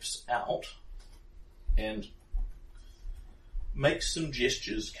steps out and makes some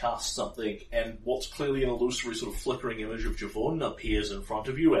gestures, casts something, and what's clearly an illusory sort of flickering image of Javon appears in front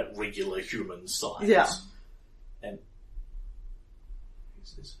of you at regular human size. Yeah. And he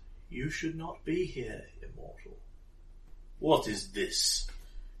says, "You should not be here, immortal. What is this?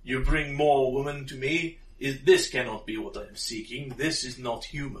 You bring more women to me? This cannot be what I am seeking. This is not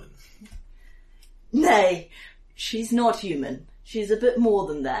human." Nay, she's not human. She's a bit more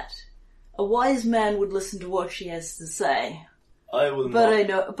than that. A wise man would listen to what she has to say. I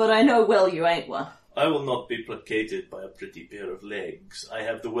know well you ain't one. I will not be placated by a pretty pair of legs. I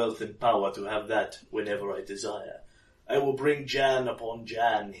have the wealth and power to have that whenever I desire. I will bring Jan upon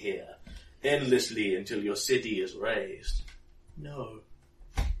Jan here, endlessly until your city is razed. No,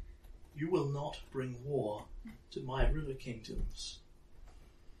 you will not bring war to my river kingdoms.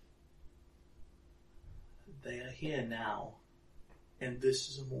 They are here now, and this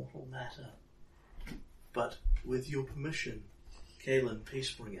is a mortal matter. But with your permission, Kaelin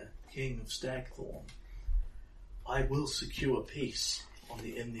Peacebringer, King of Stagthorn, I will secure peace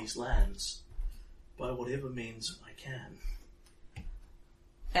in these lands by whatever means I can.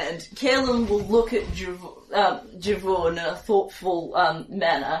 And Kaelin will look at Javon in a thoughtful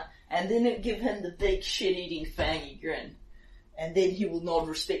manner, and then it'll give him the big shit-eating fangy grin. And then he will nod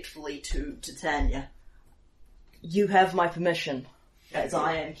respectfully to Tanya. You have my permission, as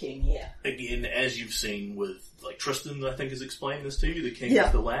I am king here. Again, as you've seen with, Tristan, I think, has explained this to you, the king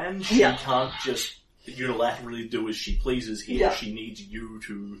of the land. She can't just unilaterally do as she pleases here. Yeah. She needs you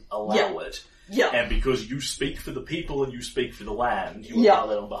to allow it. Yeah. And because you speak for the people and you speak for the land, you allow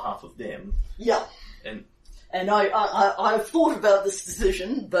that on behalf of them. Yeah. And I've thought about this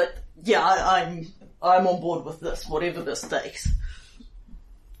decision, but I'm on board with this, whatever this takes.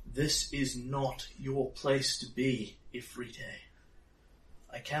 This is not your place to be, Ifrite.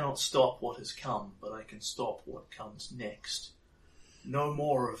 I cannot stop what has come, but I can stop what comes next. No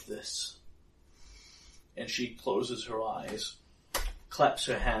more of this. And she closes her eyes, claps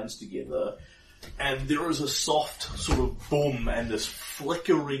her hands together, and there is a soft sort of boom and this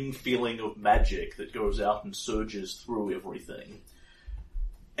flickering feeling of magic that goes out and surges through everything.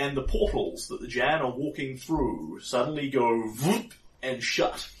 And the portals that the Jan are walking through suddenly go whoop and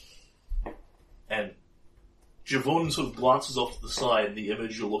shut. And Javon sort of glances off to the side, and the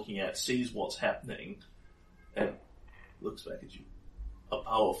image you're looking at sees what's happening, and looks back at you. A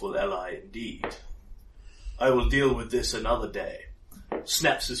powerful ally indeed. I will deal with this another day.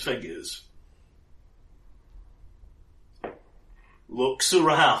 Snaps his fingers. Looks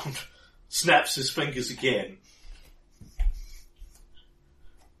around. Snaps his fingers again.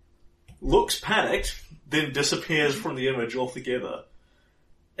 Looks panicked, then disappears from the image altogether.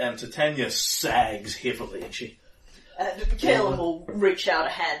 And Titania sags heavily, and she... Caleb will reach out a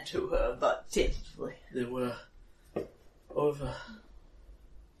hand to her, but tentatively. There were over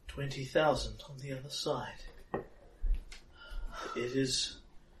 20,000 on the other side. It is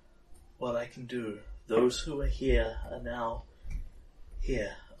what I can do. Those who are here are now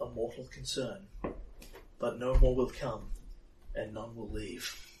here, a mortal concern. But no more will come, and none will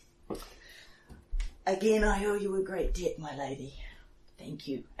leave. Again, I owe you a great debt, my lady. Thank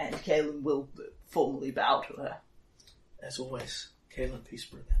you. And Kaelin will formally bow to her. As always, Kaelin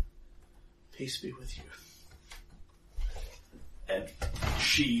Peacebringer. Peace be with you. And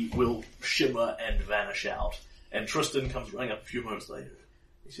she will shimmer and vanish out. And Tristan comes running up a few moments later.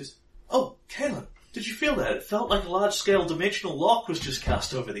 He says, "Oh, Kaelin, did you feel that? It felt like a large-scale dimensional lock was just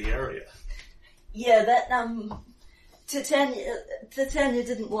cast over the area." Yeah, that, Titania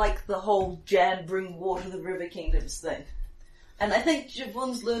didn't like the whole Jan bring war to the River Kingdoms thing. And I think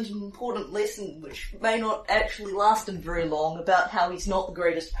Javon's learned an important lesson, which may not actually last him very long, about how he's not the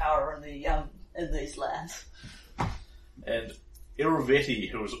greatest power in these lands. And Iravetti,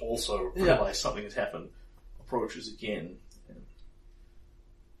 who has also realised something has happened, approaches again.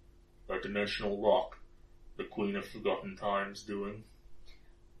 A dimensional lock, the Queen of Forgotten Times doing.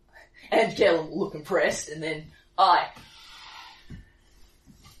 And Kaelin will look impressed, and then,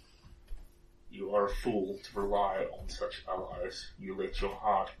 You are a fool to rely on such allies. You let your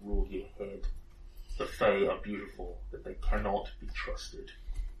heart rule your head. The Fae are beautiful, but they cannot be trusted.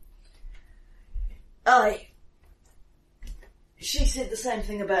 She said the same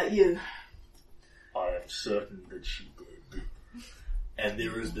thing about you. I am certain that she did. And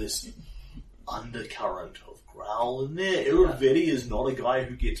there is this undercurrent of growl in there. Iravetti is not a guy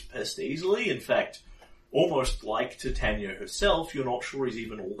who gets pissed easily. In fact, almost like Titania herself, you're not sure he's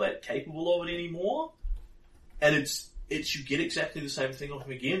even all that capable of it anymore. And it's you get exactly the same thing of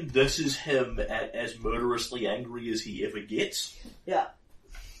him again. This is him as murderously angry as he ever gets. Yeah.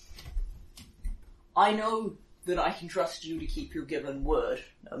 I know that I can trust you to keep your given word,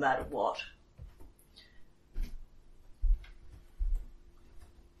 no matter what.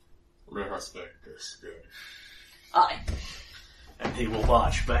 Let us get this then. Aye. And he will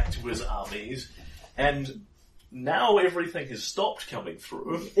march back to his armies. And now everything has stopped coming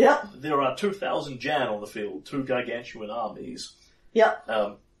through. Yep. There are 2,000 Jan on the field, 2 gargantuan armies. Yep.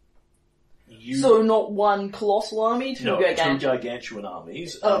 So not one colossal army, 2 gargantuan? 2 gargantuan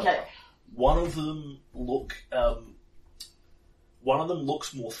armies. Okay. One of them looks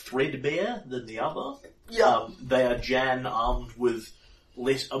more threadbare than the other. Yeah. They are Jan armed with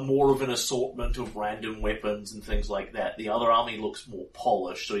more of an assortment of random weapons and things like that. The other army looks more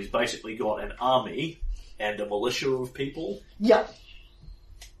polished, so he's basically got an army and a militia of people. Yeah.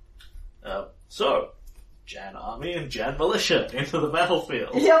 So, Jan army and Jan militia into the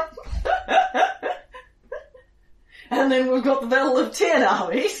battlefield. Yep. And then we've got the Battle of 10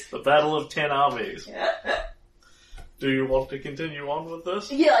 Armies. The Battle of 10 Armies. Do you want to continue on with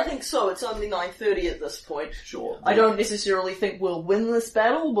this? Yeah, I think so. It's only 9:30 at this point. Sure. I don't necessarily think we'll win this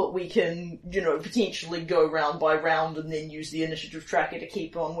battle, but we can, potentially go round by round and then use the initiative tracker to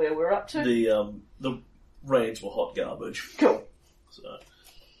keep on where we're up to. The raids were hot garbage. Cool. So.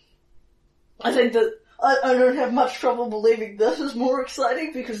 I think that I don't have much trouble believing this is more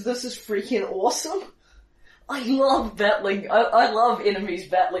exciting because this is freaking awesome. I love battling. I love enemies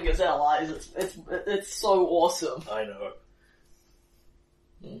battling as allies. It's so awesome. I know.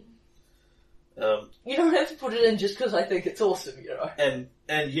 You don't have to put it in just because I think it's awesome, And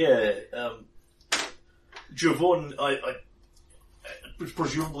yeah, Javon,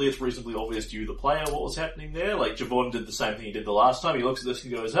 presumably it's reasonably obvious to you, the player, what was happening there. Like, Javon did the same thing he did the last time. He looks at this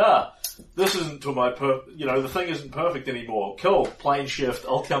and goes, this isn't to my the thing isn't perfect anymore. Cool, plane shift,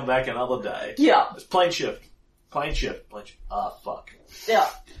 I'll come back another day. Yeah. It's plane shift. Fuck. Yeah.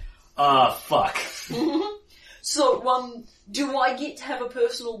 Fuck. So, do I get to have a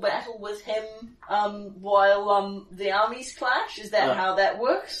personal battle with him, while, the armies clash? Is that how that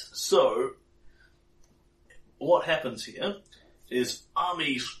works? So, what happens here is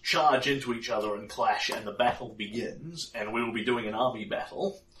armies charge into each other and clash and the battle begins, and we will be doing an army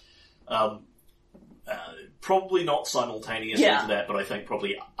battle. Probably not simultaneously to that, but I think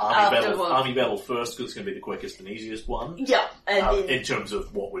probably Army Battle first, because it's going to be the quickest and easiest one. Yeah, and in terms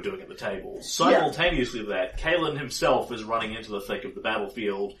of what we're doing at the table. Simultaneously to that, Kalen himself is running into the thick of the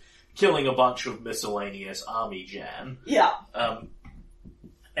battlefield, killing a bunch of miscellaneous army Jan. Yeah.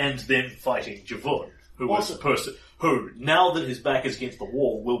 And then fighting Javon, who, now that his back is against the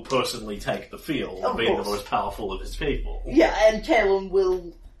wall, will personally take the field, being the most powerful of his people. Yeah, and Kalen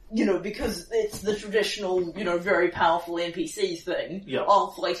will... because it's the traditional, very powerful NPC thing. Yep.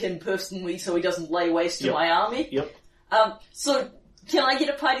 I'll fight him personally so he doesn't lay waste to my army. Yep. So, can I get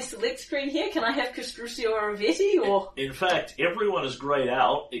a party select screen here? Can I have Castruccio or Ravetti, or...? In fact, everyone is grayed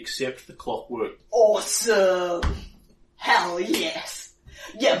out except the Clockwork. Awesome! Hell yes!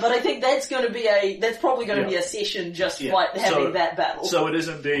 Yeah, but I think that's probably going to be a session just having that battle. So it is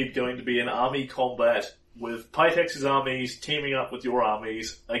indeed going to be an army combat with Pytex's armies teaming up with your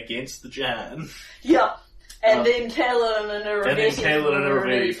armies against the Jan. Yeah. And then Kalen and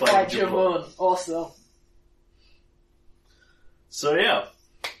Aravetti fight Javon. Awesome. So yeah,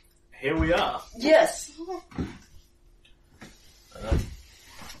 here we are. Yes.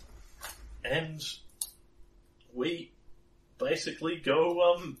 And we basically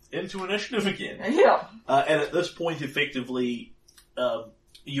go into initiative again. Yeah. And at this point, effectively,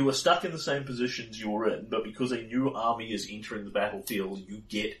 you are stuck in the same positions you were in, but because a new army is entering the battlefield, you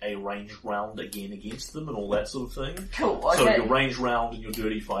get a ranged round again against them and all that sort of thing. Cool, okay. So your ranged round and your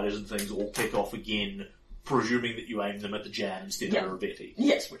dirty fighters and things all kick off again, presuming that you aim them at the Jan instead of Aravetti.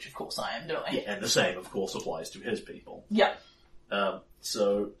 Yes, which of course I am doing. Yeah, and the same, of course, applies to his people. Yeah.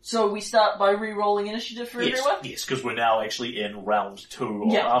 So we start by re-rolling initiative for everyone? Yes, because we're now actually in round 2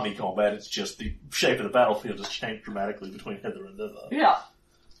 of army combat. It's just the shape of the battlefield has changed dramatically between hither and thither. Yeah.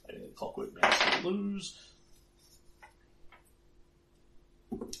 Clockwork Man still lose.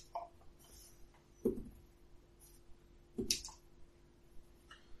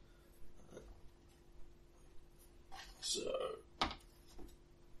 So...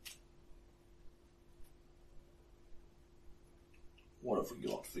 what have we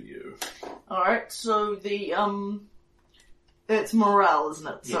got for you? Alright, so the, it's morale, isn't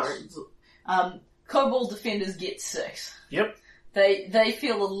it? Yes. Sorry. Kobold Defenders get 6. Yep. They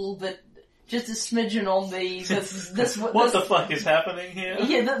feel a little bit, just a smidgen on the, what the fuck is happening here?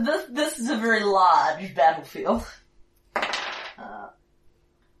 Yeah, this is a very large battlefield.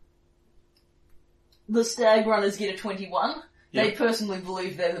 The Stag Runners get a 21. Yep. They personally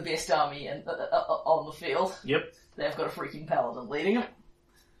believe they're the best army on the field. Yep. They've got a freaking paladin leading them.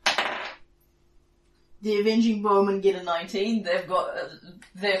 The Avenging Bowmen get a 19. They've got,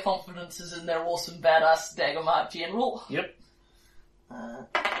 their confidence is in their awesome badass Daggermark General. Yep.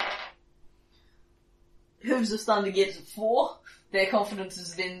 Hooves of Thunder gets a 4. Their confidence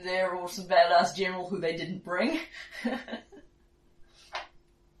is in their awesome badass general who they didn't bring.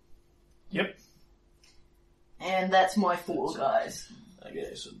 Yep. And that's my 4 guys.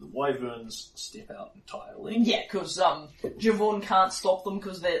 Okay, so the Wyverns step out entirely. Yeah, because Javon can't stop them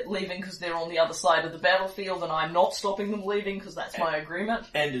because they're leaving because they're on the other side of the battlefield, and I'm not stopping them leaving because that's my agreement.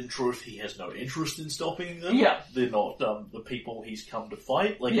 And in truth, he has no interest in stopping them. Yeah. They're not the people he's come to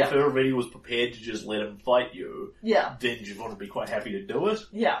fight. Like, if everybody was prepared to just let him fight you, then Javon would be quite happy to do it.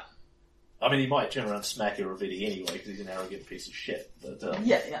 Yeah. I mean, he might turn around and smack Aravetti anyway because he's an arrogant piece of shit. But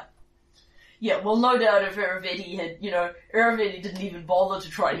Yeah, well, no doubt if Aravetti had, Aravetti didn't even bother to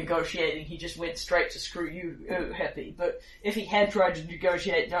try negotiating, he just went straight to screw you, happy. But if he had tried to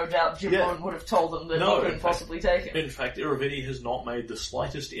negotiate, no doubt Javon would have told them that he couldn't possibly take him. In fact, Aravetti has not made the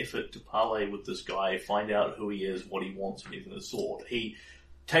slightest effort to parley with this guy, find out who he is, what he wants, and anything of the sort. He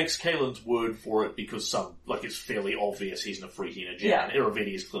takes Kalen's word for it because it's fairly obvious he's an Afriti and a Jan. Yeah.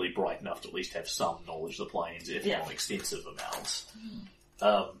 Aravetti is clearly bright enough to at least have some knowledge of the planes, if not extensive amounts.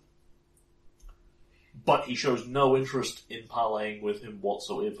 But he shows no interest in parleying with him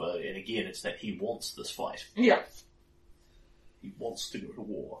whatsoever, and again, it's that he wants this fight. Yeah. He wants to go to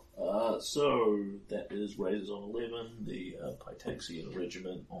war. So, that is Razors on 11, the Pytexian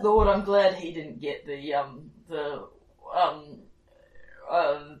regiment. Lord, I'm glad he didn't get the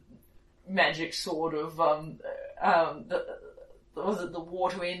magic sword of, was it the War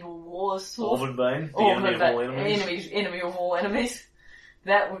to End All Wars sword? Orvanbane, the enemy of all enemies. Enemy of all enemies.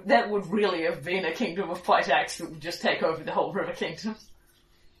 That would really have been a kingdom of Pitax that would just take over the whole River Kingdom.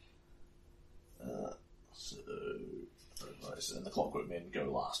 And the Clockwork Men go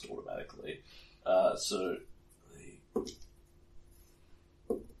last automatically. So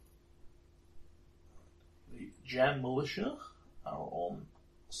the Jan Militia are on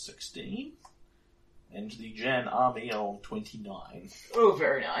 16. And the Jan army are on 29. Oh,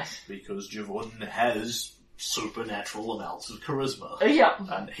 very nice. Because Javon has supernatural amounts of charisma. Yeah.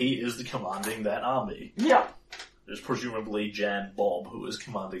 And he is the commanding that army. Yeah. There's presumably Jan Bob who is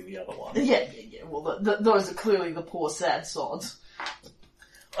commanding the other one. Yeah. Well, those are clearly the poor sad sods.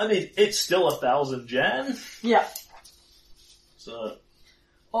 I mean, it's still 1,000 Jan. Yeah. So...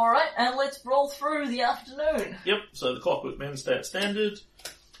 Alright, and let's roll through the afternoon. Yep, so the Clockwork Men stay at standard.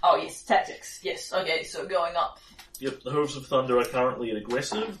 Oh yes, tactics. Yes, okay, so going up. Yep, the Hooves of Thunder are currently at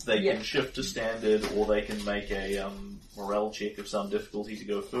aggressive. They can shift to standard, or they can make a morale check of some difficulty to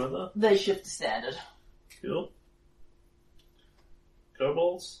go further. They shift to standard. Cool.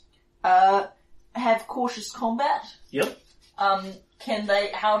 Kobolds? Have cautious combat. Yep. Can they?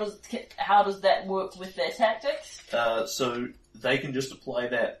 How does that work with their tactics? So they can just apply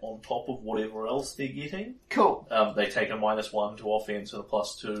that on top of whatever else they're getting. Cool. They take a -1 to offense and a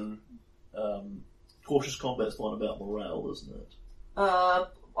 +2. Cautious combat's the one about morale, isn't it?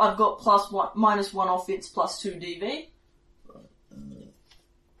 I've got -1 offense, +2 DV. Right.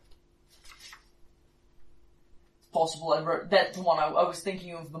 Possible. That's the one I was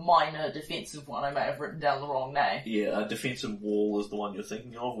thinking of, the minor defensive one. I may have written down the wrong name. Yeah, defensive wall is the one you're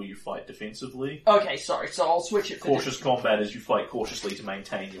thinking of, where you fight defensively. Okay, sorry. So I'll switch it. Cautious combat is you fight cautiously to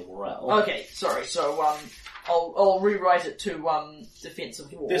maintain your morale. Okay, sorry. So I'll rewrite it to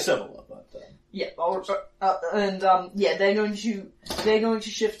defensive wall. They're similar, but yeah. They're going to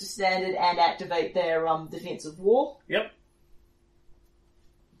shift to standard and activate their defensive wall. Yep.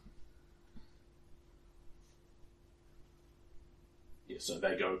 So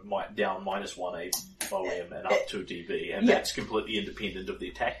they go down -1 OM and up 2 DB, and that's completely independent of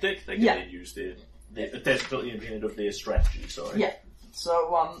their tactic. They can then use that's completely independent of their strategy, sorry. Yeah.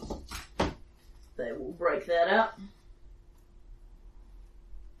 So, they will break that out.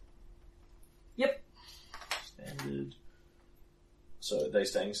 Yep. Standard. So they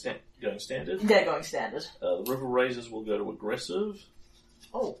going standard? They're going standard. The River Razors will go to aggressive.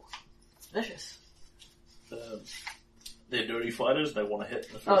 Oh, vicious. They're dirty fighters, they want to hit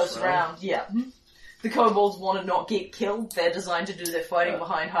in the first round. Yeah. The kobolds want to not get killed, they're designed to do their fighting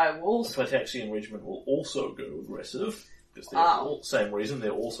behind high walls. The Phytaxian Regiment will also go aggressive, because they're same reason,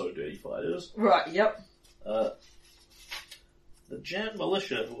 they're also dirty fighters. Right, yep. The Jan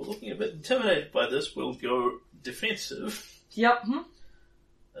Militia, who are looking a bit intimidated by this, will go defensive. Yep.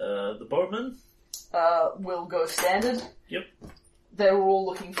 The Bowmen will go standard. Yep. They were all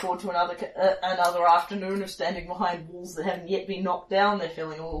looking forward to another afternoon of standing behind walls that haven't yet been knocked down. They're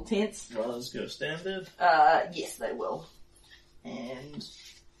feeling a little tense. Runners go standard. Yes, they will. And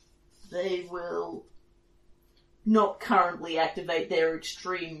they will not currently activate their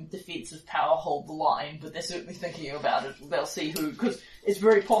extreme defensive power, hold the line, but they're certainly thinking about it. They'll see who, because it's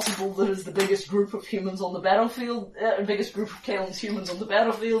very possible that as the biggest group of humans on the battlefield, biggest group of Kaelin's humans on the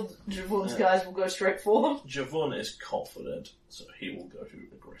battlefield, Javon's guys will go straight for them. Javon is confident, so he will go to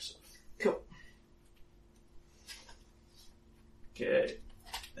aggressive. Cool. Okay.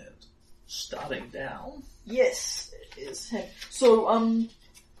 And starting down. Yes, it is him. So,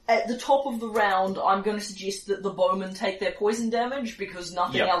 at the top of the round, I'm going to suggest that the bowmen take their poison damage, because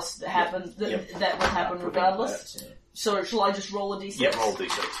nothing else happens. That will happen regardless. That, so shall I just roll a d6? Yeah, roll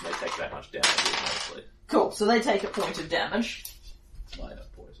d6 and they take that much damage mostly. Cool, so they take a point of damage. Minor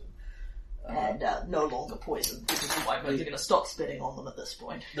poison. And no longer poison, because the white men are going to stop spitting on them at this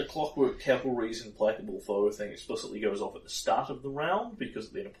point. The Clockwork Cavalry's Implacable Foe thing explicitly goes off at the start of the round, because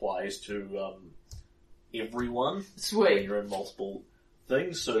it then applies to everyone. Sweet. When you're in multiple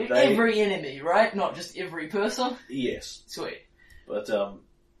things, so every enemy, right? Not just every person? Yes. Sweet. But,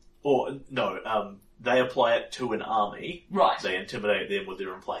 they apply it to an army. Right. They intimidate them with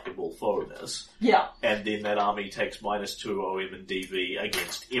their implacable foe-ness. Yeah. And then that army takes -2 OM and DV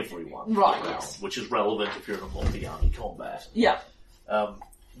against everyone. Right, yes. Which is relevant if you're in a multi-army combat. Yeah.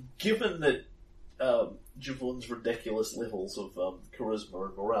 Given that Javon's ridiculous levels of charisma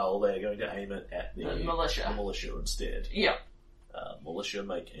and morale, they're going to aim it at the militia instead. Yeah. Militia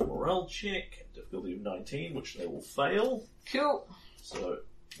make a morale check, difficulty of 19, which they will fail. Cool. So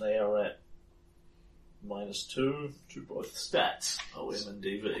they are at -2 to both stats, OM and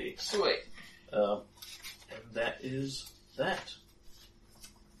DV. Sweet. And that is that.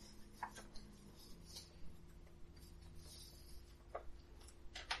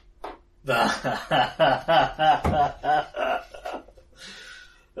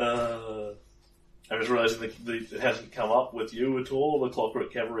 I was realising that it hasn't come up with you at all. The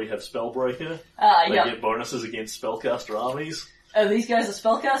Clockwork Cavalry have Spellbreaker. They get bonuses against spellcaster armies. Are these guys a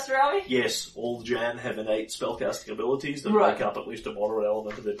spellcaster army? Yes, all Jan have innate spellcasting abilities that make up at least a moderate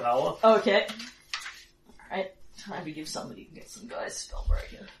element of their power. Okay. Alright, time to give somebody get some guys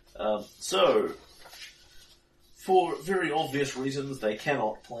Spellbreaker. So, for very obvious reasons, they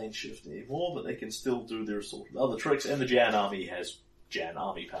cannot plane shift anymore, but they can still do their sort of other tricks, and the Jan army has Jan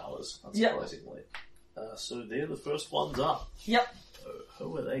army powers, unsurprisingly. Yep. So they're the first ones up. Yep.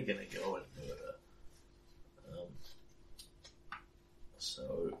 Who are they going to go and murder?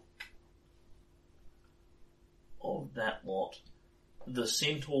 So, of that lot, the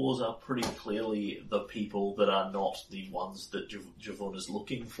centaurs are pretty clearly the people that are not the ones that Javon is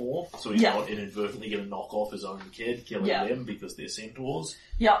looking for. So he's not inadvertently going to knock off his own kid, killing them because they're centaurs.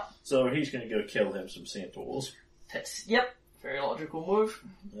 Yep. So he's going to go kill him some centaurs. Yep. Very logical move.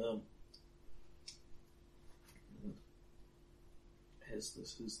 As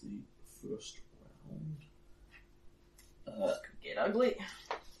this is the first round. Could get ugly.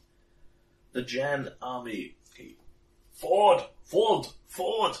 The Jan army... Forward!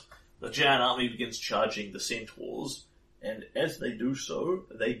 The Jan army begins charging the centaurs, and as they do so,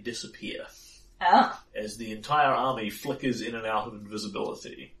 they disappear. As the entire army flickers in and out of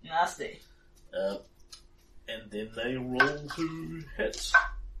invisibility. Nasty. And then they roll to hit.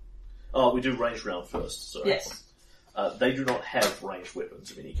 Oh, we do ranged round first, sorry. Yes. They do not have ranged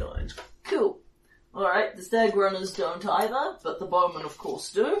weapons of any kind. Cool. Alright, the stag runners don't either, but the bowmen of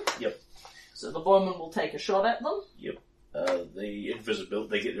course do. Yep. So the bowmen will take a shot at them. Yep. They get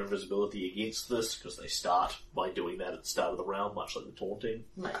their invisibility against this, because they start by doing that at the start of the round, much like the taunting.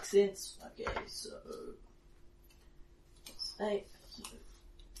 Makes sense. Okay, so... 8,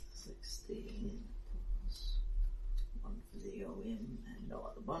 16, plus 1 for the OM, and no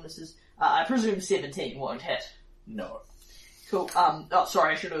other bonuses. I presume 17 won't hit. No. Cool.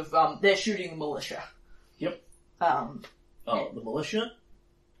 Sorry, I should have, they're shooting the militia. Yep. The militia?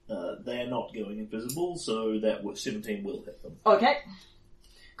 They are not going invisible, so that 17 will hit them. Okay.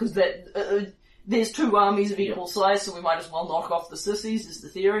 Because there's two armies of equal size, so we might as well knock off the sissies, is the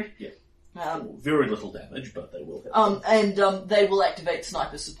theory. Yeah. Very little damage, but they will hit them. And they will activate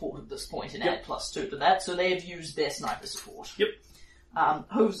sniper support at this point and add +2 to that, so they have used their sniper support. Yep.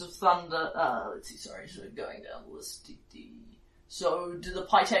 Hooves of Thunder, let's see, sorry, so going down the list. So, do the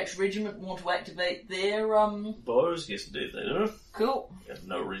Pitax Regiment want to activate their, bows? Yes, indeed they do. Cool. You have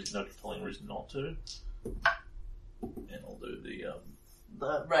no compelling reason not to. And I'll do the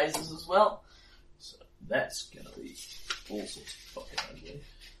razors as well. So, that's gonna be all sorts of fucking ugly.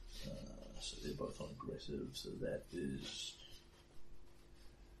 So they're both on aggressive, so that is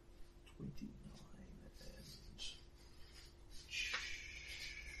 29 and...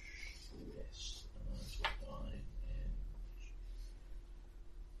 yes, 29 and...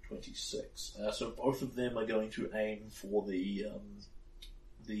 26. So both of them are going to aim for the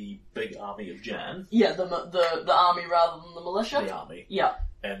big army of Jan. Yeah, the army rather than the militia? The army. Yeah.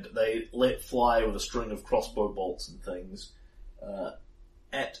 And they let fly with a string of crossbow bolts and things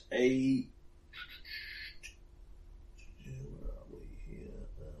at a... where are we here?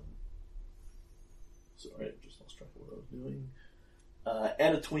 Sorry, I just lost track of what I was doing.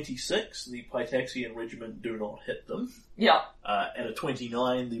 At a 26, the Pitaxian regiment do not hit them. Yeah. At a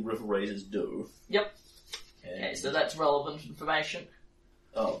 29, the River Razors do. Yep. Okay, so that's relevant information.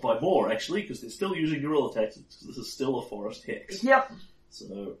 By more, actually, because they're still using guerrilla tactics, because this is still a forest hex. Yep.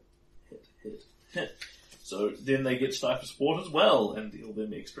 So, hit. So then they get sniper support as well, and deal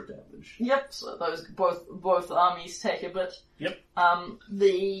them extra damage. Yep, so those both armies take a bit. Yep.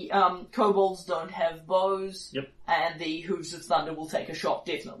 The kobolds don't have bows. Yep. And the Hooves of Thunder will take a shot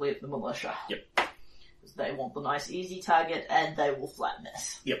definitely at the militia. Yep. Because they want the nice easy target, and they will flat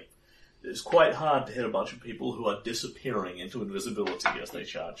miss. Yep. It's quite hard to hit a bunch of people who are disappearing into invisibility as they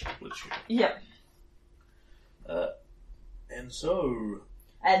charge with you. Yep. And so...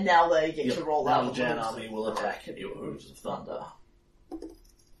 And now they get to roll out the Jan army will attack your Hooves of Thunder.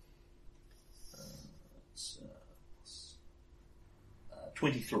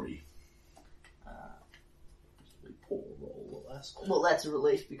 23. Poor roll, alas. Well, that's a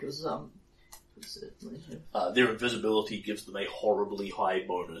relief because their invisibility gives them a horribly high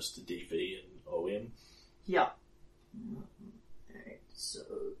bonus to DV and OM. Yeah. Alright, so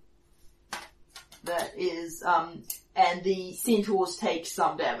that is and the centaurs take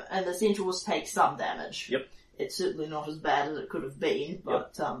some damage. Yep. It's certainly not as bad as it could have been,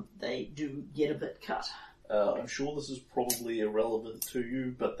 but they do get a bit cut. I'm sure this is probably irrelevant to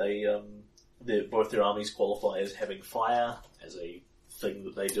you, but both their armies qualify as having fire as a thing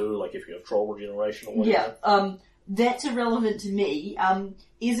that they do, like if you have troll regeneration or whatever. Yeah, that's irrelevant to me.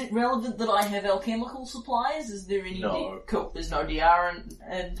 Is it relevant that I have alchemical supplies? Is there any... No. Cool, there's no DR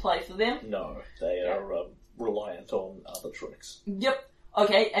in play for them? No, they are reliant on other tricks. Yep.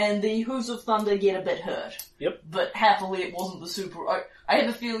 Okay, and the Hooves of Thunder get a bit hurt. Yep. But happily it wasn't the super... I have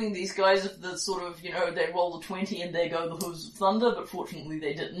a feeling these guys, if the sort of, they roll the 20 and they go the Hooves of Thunder, but fortunately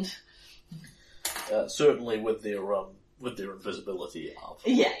they didn't. Certainly with their invisibility up.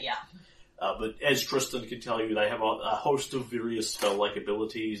 Yeah. But as Tristan can tell you, they have a host of various spell-like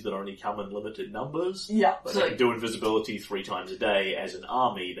abilities that only come in limited numbers. Yeah. But they can do invisibility 3 times a day. As an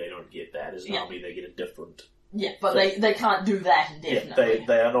army, they don't get that. As an army, they get a different... Yeah, but they can't do that indefinitely. Yeah,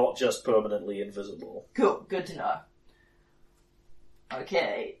 they are not just permanently invisible. Cool, good to know.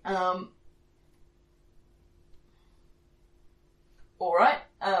 Okay, alright,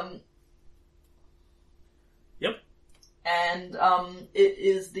 Yep. And, it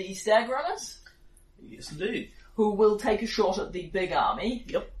is the Stag Runners? Yes, indeed. Who will take a shot at the big army.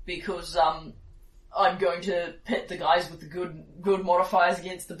 Yep. Because, I'm going to pit the guys with the good modifiers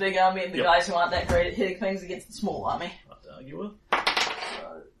against the big army and the guys who aren't that great at hitting things against the small army. Not to argue with.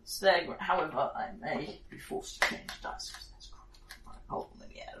 So, however, I may be forced to change dice because that's crap. Right, hold on, let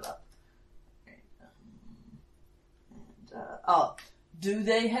me add it up. Okay, do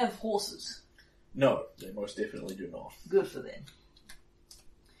they have horses? No, they most definitely do not. Good for them.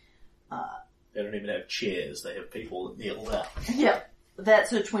 They don't even have chairs, they have people that kneel down. Yeah.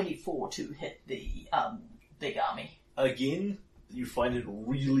 That's a 24 to hit the big army. Again, you find it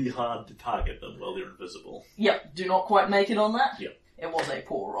really hard to target them while they're invisible. Yep, do not quite make it on that. Yep. It was a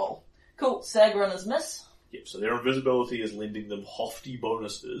poor roll. Cool, Stag Runners miss. Yep, so their invisibility is lending them hefty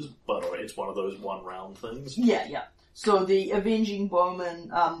bonuses, but it's one of those one-round things. Yeah. So the Avenging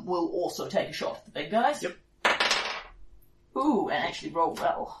Bowman will also take a shot at the big guys. Yep. Ooh, and actually roll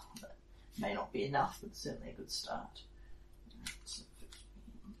well. That may not be enough, but certainly a good start.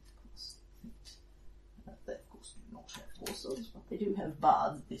 They of course do not have horses, but they do have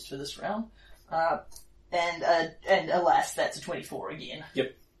bards, at least for this round. And alas, that's a 24 again.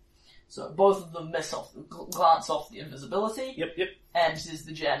 Yep. So both of them glance off the invisibility. Yep. And it is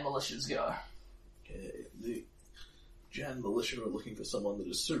the Jan Militia's go. Okay, the Jan Militia are looking for someone that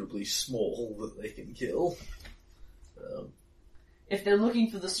is suitably small that they can kill. If they're looking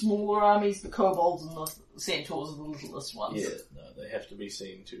for the smaller armies, the kobolds and the centaurs are the littlest ones. Yeah, no, they have to be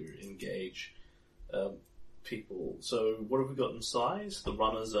seen to engage people. So what have we got in size? The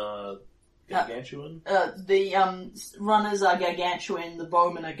runners are gargantuan? The runners are gargantuan, the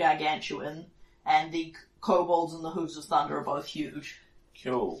bowmen are gargantuan, and the kobolds and the Hooves of Thunder are both huge.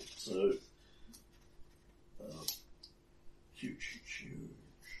 Cool. So, huge.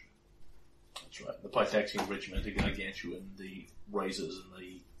 That's right. The Pythaxian Regiment are gargantuan, the Razors and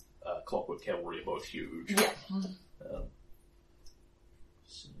the Clockwork Cavalry are both huge. Yeah.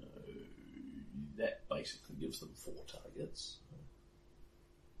 So, that basically gives them 4 targets.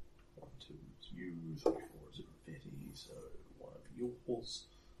 1, 2 is you, 3, 4 is Betty, so 1 of yours.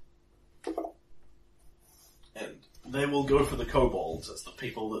 And they will go for the kobolds as the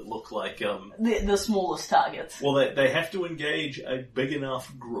people that look like... the smallest targets. Well, they have to engage a big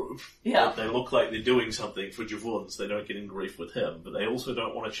enough group that they look like they're doing something for Javon, so they don't get in grief with him. But they also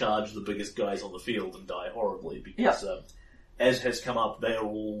don't want to charge the biggest guys on the field and die horribly, because as has come up, they're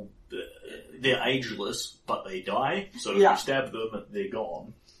all... they're ageless, but they die, so if you stab them, they're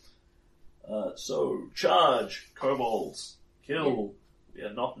gone. So, charge, kobolds, kill, we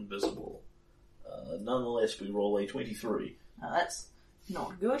are not invisible. Nonetheless, we roll a 23. That's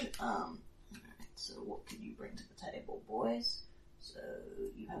not good. So what can you bring to the table, boys? So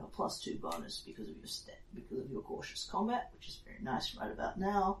you have a +2 bonus because of your cautious combat, which is very nice right about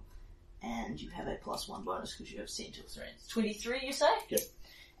now. And you have a +1 bonus because you have Centaur Threads. 23, you say? Yep.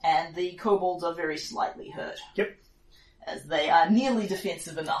 And the kobolds are very slightly hurt. Yep. As they are nearly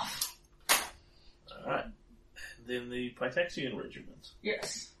defensive enough. Alright. Then the Pythaxian Regiment.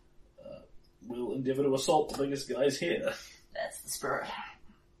 Yes. Will endeavour to assault the biggest guys here. That's the spirit.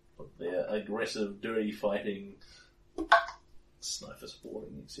 But their aggressive, dirty fighting, sniper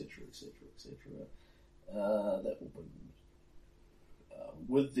sporting, etc. That will bring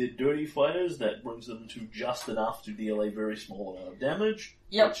with the dirty fighters, that brings them to just enough to deal a very small amount of damage,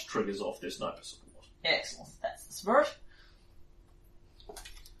 which triggers off their sniper support. Excellent. That's the spirit.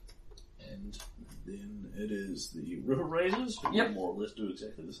 And then it is the River Razors, who will more or less do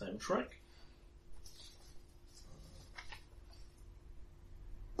exactly the same trick.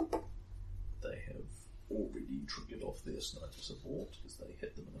 They have already triggered off their sniper support because they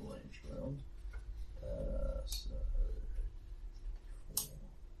hit them in a ranged round. So 4.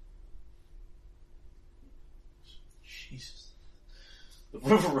 Jesus. The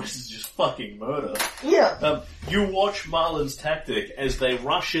River Races just fucking murder. Yeah. You watch Marlin's tactic as they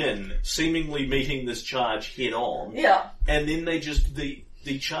rush in, seemingly meeting this charge head on. Yeah. And then they just, the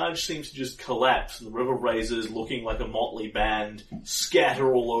charge seems to just collapse, and the River Raisers, looking like a motley band,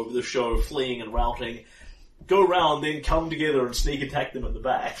 scatter all over the show, fleeing and routing, go round, then come together and sneak attack them at the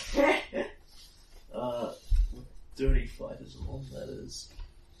back. Dirty fighters on, that is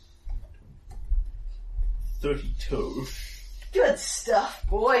 32. Good stuff,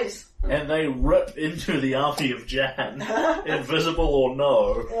 boys. And they rip into the army of Jan, invisible or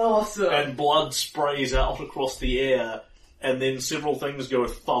no. Awesome. And blood sprays out across the air, and then several things go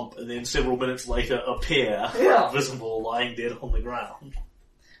thump, and then several minutes later appear, visible, lying dead on the ground.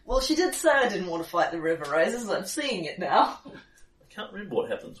 Well, she did say I didn't want to fight the River Raisers. I'm seeing it now. I can't remember what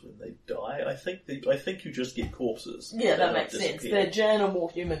happens when they die. I think you just get corpses. Yeah, that makes sense. Their Jan are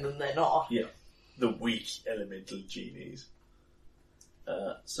more human than they're not. Yeah. The weak elemental genies.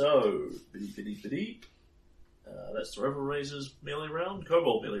 So, biddy. That's the River Raisers melee round,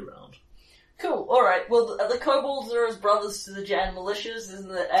 Kobold melee round. Cool, alright. Well, the Kobolds are as brothers to the Jan militias, and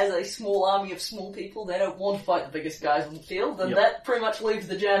that as a small army of small people, they don't want to fight the biggest guys on the field, and that pretty much leaves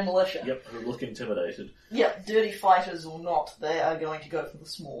the Jan militia. Yep, they look intimidated. Yep, dirty fighters or not, they are going to go for the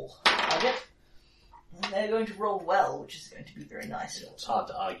small target. And they're going to roll well, which is going to be very nice. Yeah, it's hard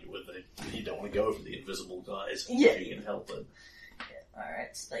to argue with it. You don't want to go for the invisible guys if you can help it.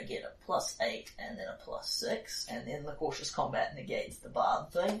 Alright, so they get a +8 and then a +6, and then the cautious combat negates the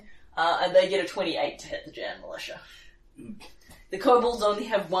bard thing. And they get a 28 to hit the Jan militia. The Kobolds only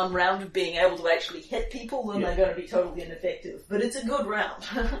have one round of being able to actually hit people, then they're going to be totally ineffective. But it's a good round.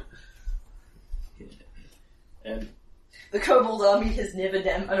 And the Kobold army has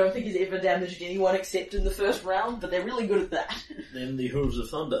I don't think has ever damaged anyone except in the first round, but they're really good at that. Then the Hooves of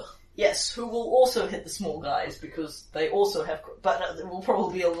Thunder. Yes, who will also hit the small guys, because they also have... But they will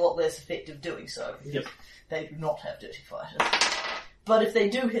probably be a lot less effective doing so. Yep. They do not have dirty fighters. But if they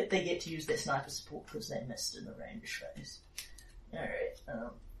do hit, they get to use their sniper support because they missed in the range phase. Alright,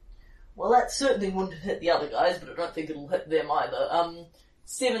 well that certainly wouldn't hit the other guys, but I don't think it'll hit them either.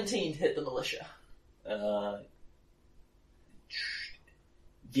 17 to hit the militia.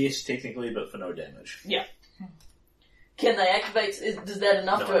 Yes, technically, but for no damage. Yeah. Can they activate, does that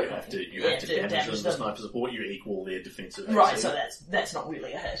enough to... No, you have to damage them with sniper support, you equal their defensive AC. Right, so that's not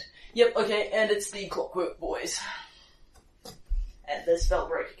really a hit. Yep, okay, and it's the Clockwork Boys. And their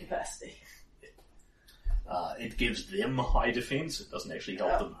spellbreaker capacity. It gives them high defense, it doesn't actually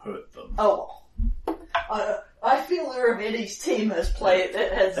help them hurt them. Oh well. I feel Iravetti's team has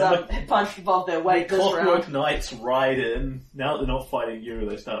punched above their weight this round. Clockwork Knights ride in. Now that they're not fighting you,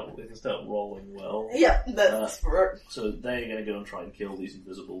 they can start rolling well. Yep, that's for it. So they're going to go and try and kill these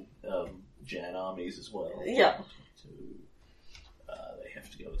invisible Jan armies as well. Yeah. They have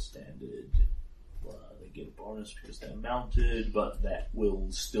to go to standard. They get a bonus because they're mounted, but that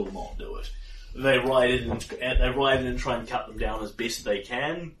will still not do it. They ride in and try and cut them down as best they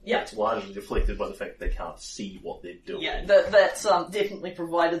can. Yeah. It's largely deflected by the fact that they can't see what they're doing. Yeah, that's definitely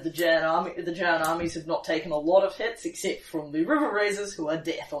provided the Jan armies have not taken a lot of hits, except from the River Raisers, who are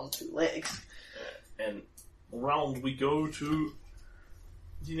death on 2 legs. And round we go to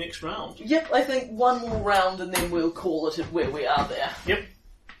the next round. Yep, I think one more round and then we'll call it at where we are there. Yep.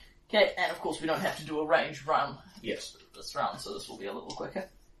 Okay, and of course we don't have to do a ranged run. Yes. This round, so this will be a little quicker.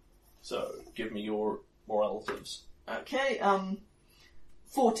 So, give me your relatives. Okay,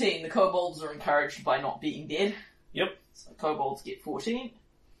 14. The Kobolds are encouraged by not being dead. Yep. So Kobolds get 14.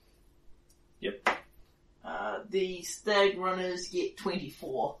 Yep. The Stag Runners get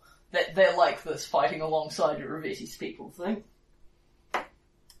 24. They're like this, fighting alongside Iravetti's people thing.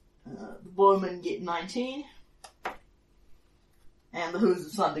 The Bowmen get 19. And the Hooves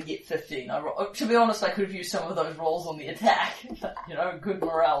of Thunder get 15. To be honest, I could have used some of those rolls on the attack. Good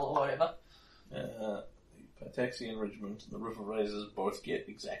morale or whatever. The Pitaxian Regiment and the River Raisers both get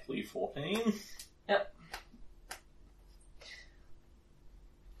exactly 14. Yep.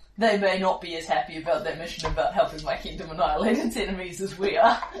 They may not be as happy about their mission about helping my kingdom annihilate its enemies as we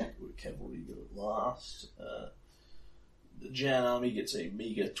are. Cavalry go last. The Jan army gets a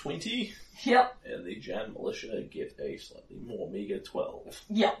meager 20. Yep. And the Jan militia get a slightly more meager 12.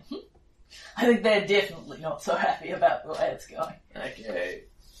 Yep. I think they're definitely not so happy about the way it's going. Okay.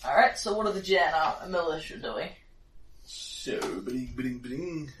 Alright, so what are the Jan militia doing? So,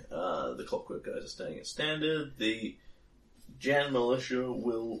 bidding. The Clockwork guys are staying at standard. The Jan militia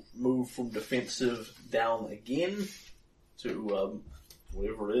will move from defensive down again to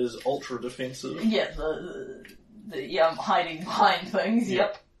whatever it is, ultra defensive. Yeah, the hiding behind things.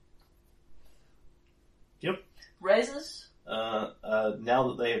 Yep. Yep. Raisers? now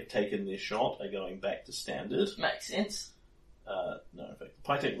that they have taken their shot, are going back to standard. Makes sense. No, in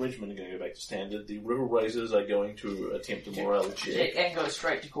fact, the Pytech Regiment are going to go back to standard. The River Razors are going to attempt a morale check. And go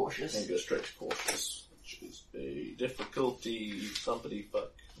straight to cautious. Which is a difficulty, somebody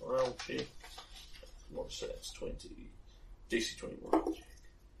fuck, morale check. What say it's 20. DC 20 morale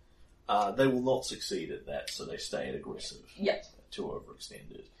check. They will not succeed at that, so they stay at aggressive. Yep. Too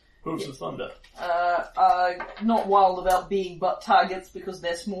overextended. Hooves of Thunder. Not wild about being butt targets because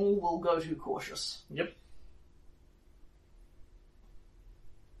they're small, will go to cautious. Yep.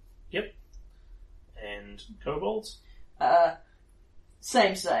 And Kobolds?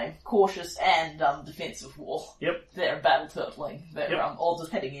 Same. Cautious and defensive wall. Yep. They're battle turtling. Their odds of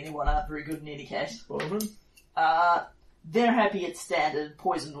hitting anyone aren't very good in any case. Bowman? They're happy at standard,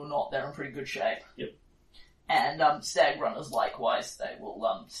 poisoned or not, they're in pretty good shape. Yep. And Stag Runners likewise, they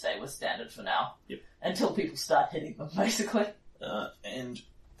will stay with standard for now. Yep. Until people start hitting them, basically. And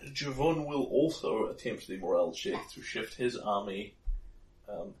Javon will also attempt the morale check to shift his army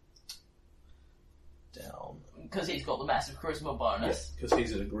down. Because he's got the massive charisma bonus. Because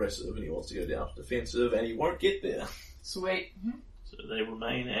he's an aggressive and he wants to go down to defensive and he won't get there. Sweet. So they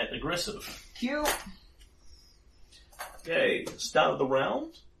remain at aggressive. Cute. Okay, start of the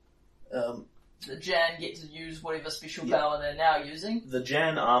round. The Jan get to use whatever special power they're now using. The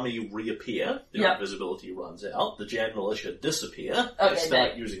Jan army reappear. Their invisibility runs out. The Jan militia disappear. They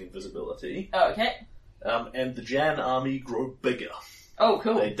start using invisibility. Okay. And the Jan army grow bigger. Oh,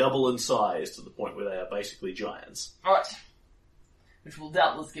 cool. They double in size to the point where they are basically giants. Right. Which will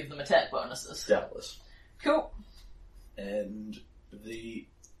doubtless give them attack bonuses. Doubtless. Cool. And the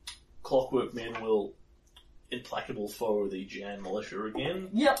Clockwork Men will implacable foe the Jan militia again.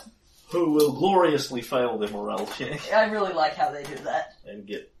 Yep. Who will gloriously fail their morale check. I really like how they do that. And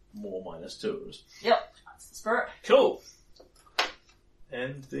get more -2s. Yep. That's the spirit. Cool.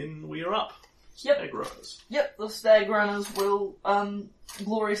 And then we are up. Yep. Stag Runners. Yep, the Stag Runners will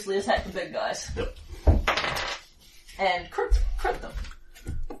gloriously attack the big guys. Yep. And crit them.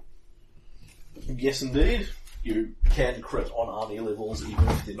 Yes, indeed. You can crit on army levels even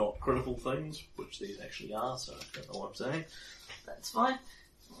if they're not critical things, which these actually are, so I don't know what I'm saying. That's fine.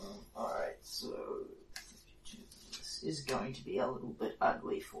 Alright, so this is going to be a little bit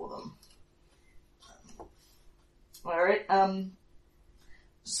ugly for them. Alright,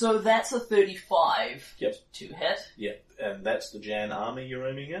 so that's a 35 to hit. Yep, and that's the Jan army you're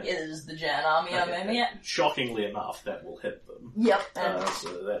aiming at? It is the Jan army I'm aiming at. Shockingly enough, that will hit them. Yep.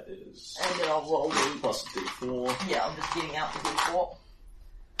 So that is... And then I'll roll the... plus D4. Yeah, I'm just getting out the D4.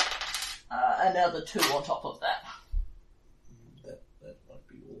 Another 2 on top of that. That might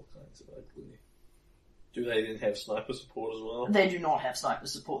be all kinds of ugly. Do they then have sniper support as well? They do not have sniper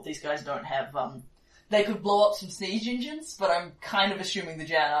support. These guys don't have... They could blow up some siege engines, but I'm kind of assuming the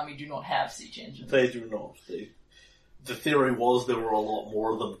Jan army do not have siege engines. They do not. The theory was there were a lot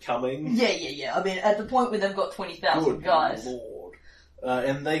more of them coming. Yeah. I mean, at the point where they've got 20,000 guys. Good lord.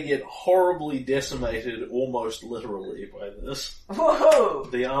 And they get horribly decimated, almost literally, by this. Whoa!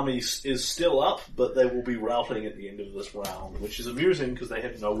 The army is still up, but they will be routing at the end of this round, which is amusing because they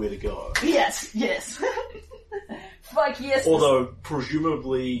have nowhere to go. Yes. Fuck yes. Although,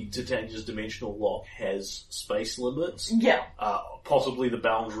 presumably, Titania's Dimensional Lock has space limits. Yeah. Possibly the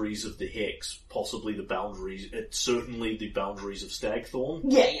boundaries of the Hex, possibly the boundaries, certainly the boundaries of Stagthorn.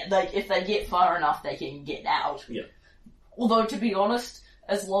 Yeah, like, if they get far enough, they can get out. Yeah. Although, to be honest,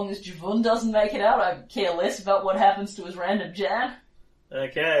 as long as Javon doesn't make it out, I care less about what happens to his random Jan.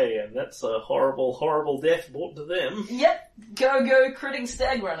 Okay, and that's a horrible, horrible death brought to them. Yep, go critting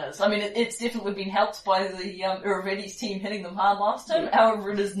Stag Runners. I mean, it's definitely been helped by the Uravetti's team hitting them hard last time. Yep.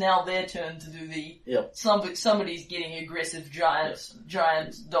 However, it is now their turn to do the... Yep. Somebody's getting aggressive giant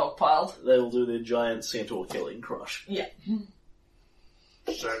dogpiled. They will do their giant centaur killing crush. Yeah.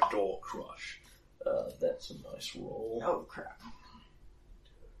 Centaur crush. That's a nice roll. Oh, crap.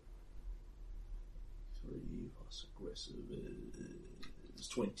 3 plus aggressive is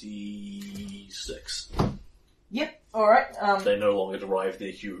 26. Yep, alright. They no longer derive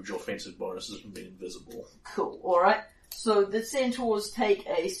their huge offensive bonuses from being invisible. Cool, alright. So the centaurs take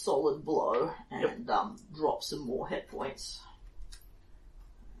a solid blow and drop some more hit points.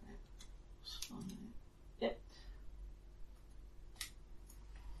 Yep.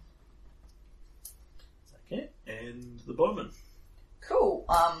 Okay, and the bowman. Cool.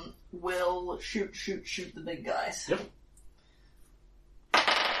 We'll shoot the big guys. Yep.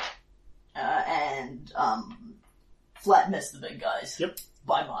 And flat miss the big guys. Yep.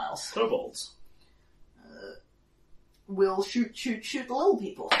 By miles. Kobolds. We'll shoot the little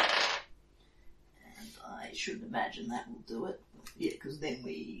people. And I I should imagine that will do it. Yeah, because then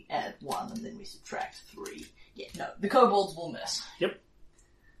we add 1 and then we subtract 3. Yeah, no, the kobolds will miss. Yep.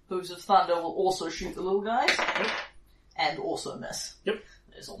 Hooves of Thunder will also shoot the little guys. Yep. And also miss. Yep.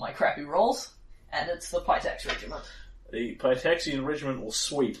 There's all my crappy rolls. And it's the Pitax Regiment. The Pitaxian Regiment will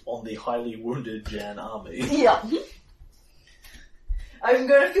sweep on the highly wounded Jan army. Yeah. I'm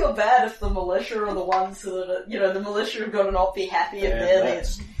going to feel bad if the militia are the ones that are, the militia are going to not be happy if they're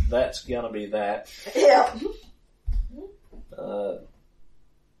that's going to be that. Yeah.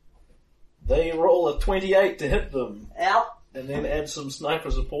 They roll a 28 to hit them. Yep. And then add some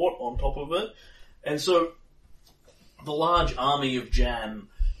sniper support on top of it. And so, the large army of Jan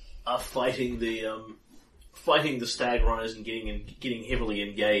are fighting the Stag Runners and getting heavily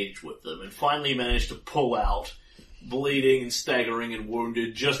engaged with them, and finally manage to pull out, bleeding and staggering and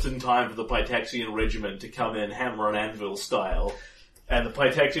wounded, just in time for the Pitaxian Regiment to come in hammer and anvil style. And the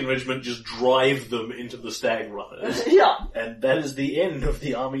Pitaxian Regiment just drive them into the Stag Runners. Yeah. And that is the end of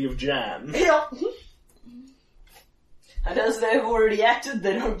the army of Jan. Yeah. And as they've already acted,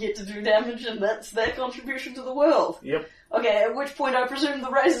 they don't get to do damage, and that's their contribution to the world. Yep. Okay, at which point I presume the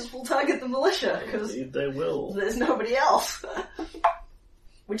Razors will target the militia, because they will. There's nobody else.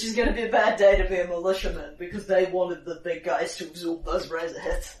 Which is going to be a bad day to be a militiaman, because they wanted the big guys to absorb those Razor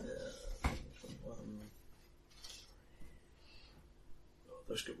hits.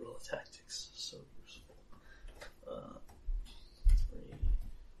 Those guerrilla tactics, so useful.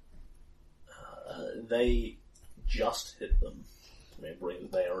 They just hit them, remembering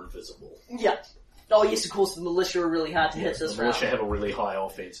that they are invisible. Yeah. Oh yes, of course, the militia are really hard to hit this round. The militia have a really high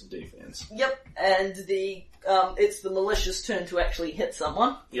offense and defense. Yep, and it's the militia's turn to actually hit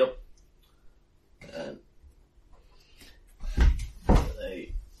someone. Yep.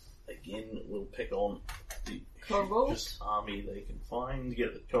 They, again, will pick on the kobolds army they can find to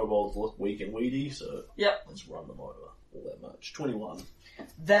get the kobolds look weak and weedy, so yep. Let's run them over all that much. 21.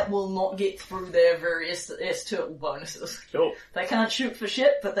 That will not get through their various S-turtle bonuses. Cool. They can't shoot for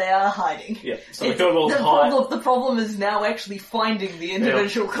shit, but they are hiding. Yeah, so the kobolds hide. The problem is now actually finding the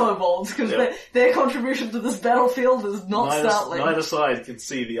individual kobolds, because their contribution to this battlefield is not startling. Neither side can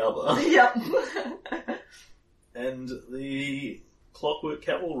see the other. Yep. And the Clockwork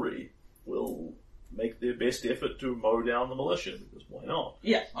Cavalry will make their best effort to mow down the militia, because why not?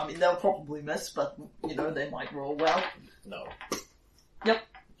 Yeah, I mean, they'll probably miss, but, they might roll well. No. Yep.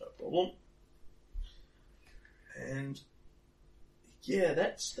 No problem. And, yeah,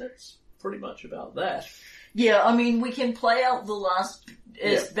 that's pretty much about that. Yeah, I mean, we can play out the last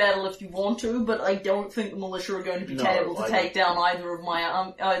battle if you want to, but I don't think the militia are going to be able to take down either of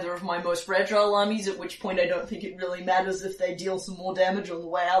my most fragile armies, at which point I don't think it really matters if they deal some more damage on the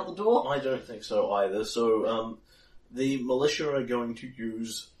way out the door. I don't think so either. So, the militia are going to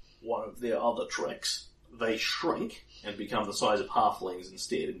use one of their other tricks. They shrink and become the size of halflings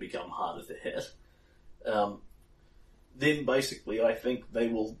instead and become harder to hit. Then basically I think they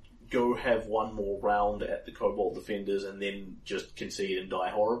will go have one more round at the Kobold Defenders and then just concede and die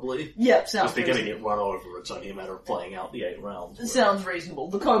horribly. Yep, sounds reasonable. Because they're going to get run over, it's only a matter of playing out the 8 rounds. It sounds reasonable.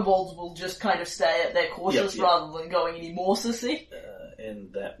 The Kobolds will just kind of stay at their cautious rather than going any more sissy.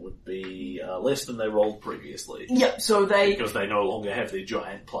 And that would be less than they rolled previously. Yep, so because they no longer have their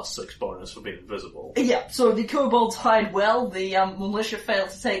giant +6 bonus for being invisible. Yep, so the kobolds hide well, the militia fail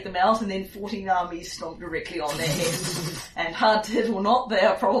to take them out, and then 14 armies stomp directly on their heads. And hard to hit or not, they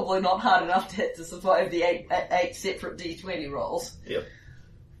are probably not hard enough to hit to survive the 8 separate D20 rolls. Yep.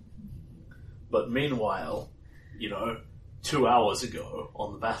 But meanwhile, 2 hours ago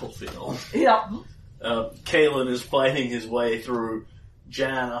on the battlefield, Kalen is fighting his way through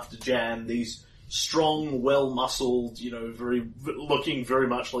Jan after Jan, these strong, well-muscled, looking very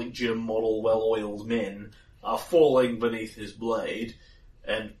much like gym model, well-oiled men are falling beneath his blade,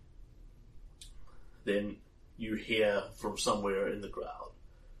 and then you hear from somewhere in the crowd,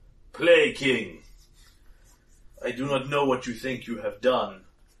 "Play, King! I do not know what you think you have done,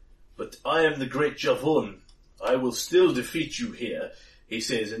 but I am the great Javun. I will still defeat you here," he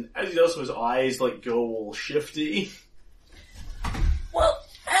says, and as he does so, his eyes go all shifty. Well,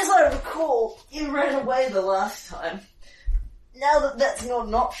 as I recall, you ran away the last time. Now that that's not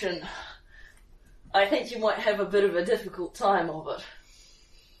an option, I think you might have a bit of a difficult time of it.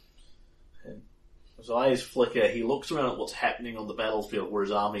 And his eyes flicker, he looks around at what's happening on the battlefield where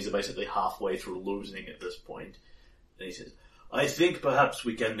his armies are basically halfway through losing at this point, and he says, "I think perhaps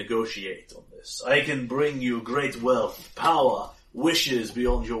we can negotiate on this. I can bring you great wealth, power, wishes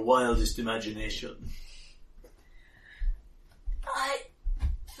beyond your wildest imagination."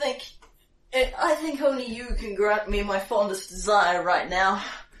 I think only you can grant me my fondest desire right now.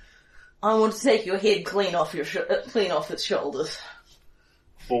 I want to take your head clean off its shoulders.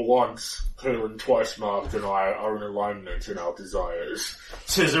 For once, Kaelin Twicemarked and I are in alignment in our desires.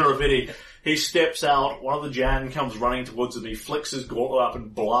 Says Irabidi. He steps out, one of the Jan comes running towards him, he flicks his gauntlet up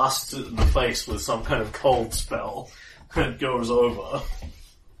and blasts it in the face with some kind of cold spell, and goes over.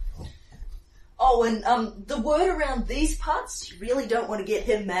 Oh, and the word around these parts, you really don't want to get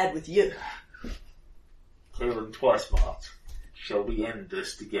him mad with you. Kaelin Twicemarked. Shall we end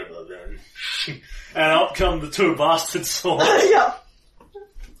this together then? And out come the two bastard swords. Yeah.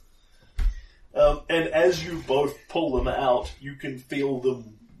 And as you both pull them out, you can feel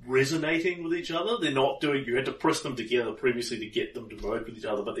them resonating with each other. They're not doing, you had to press them together previously to get them to merge with each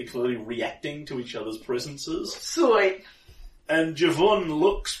other, but they're clearly reacting to each other's presences. Sweet. And Javon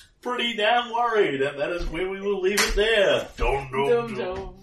looks pretty damn worried, and that is where we will leave it there. Dum dum dum.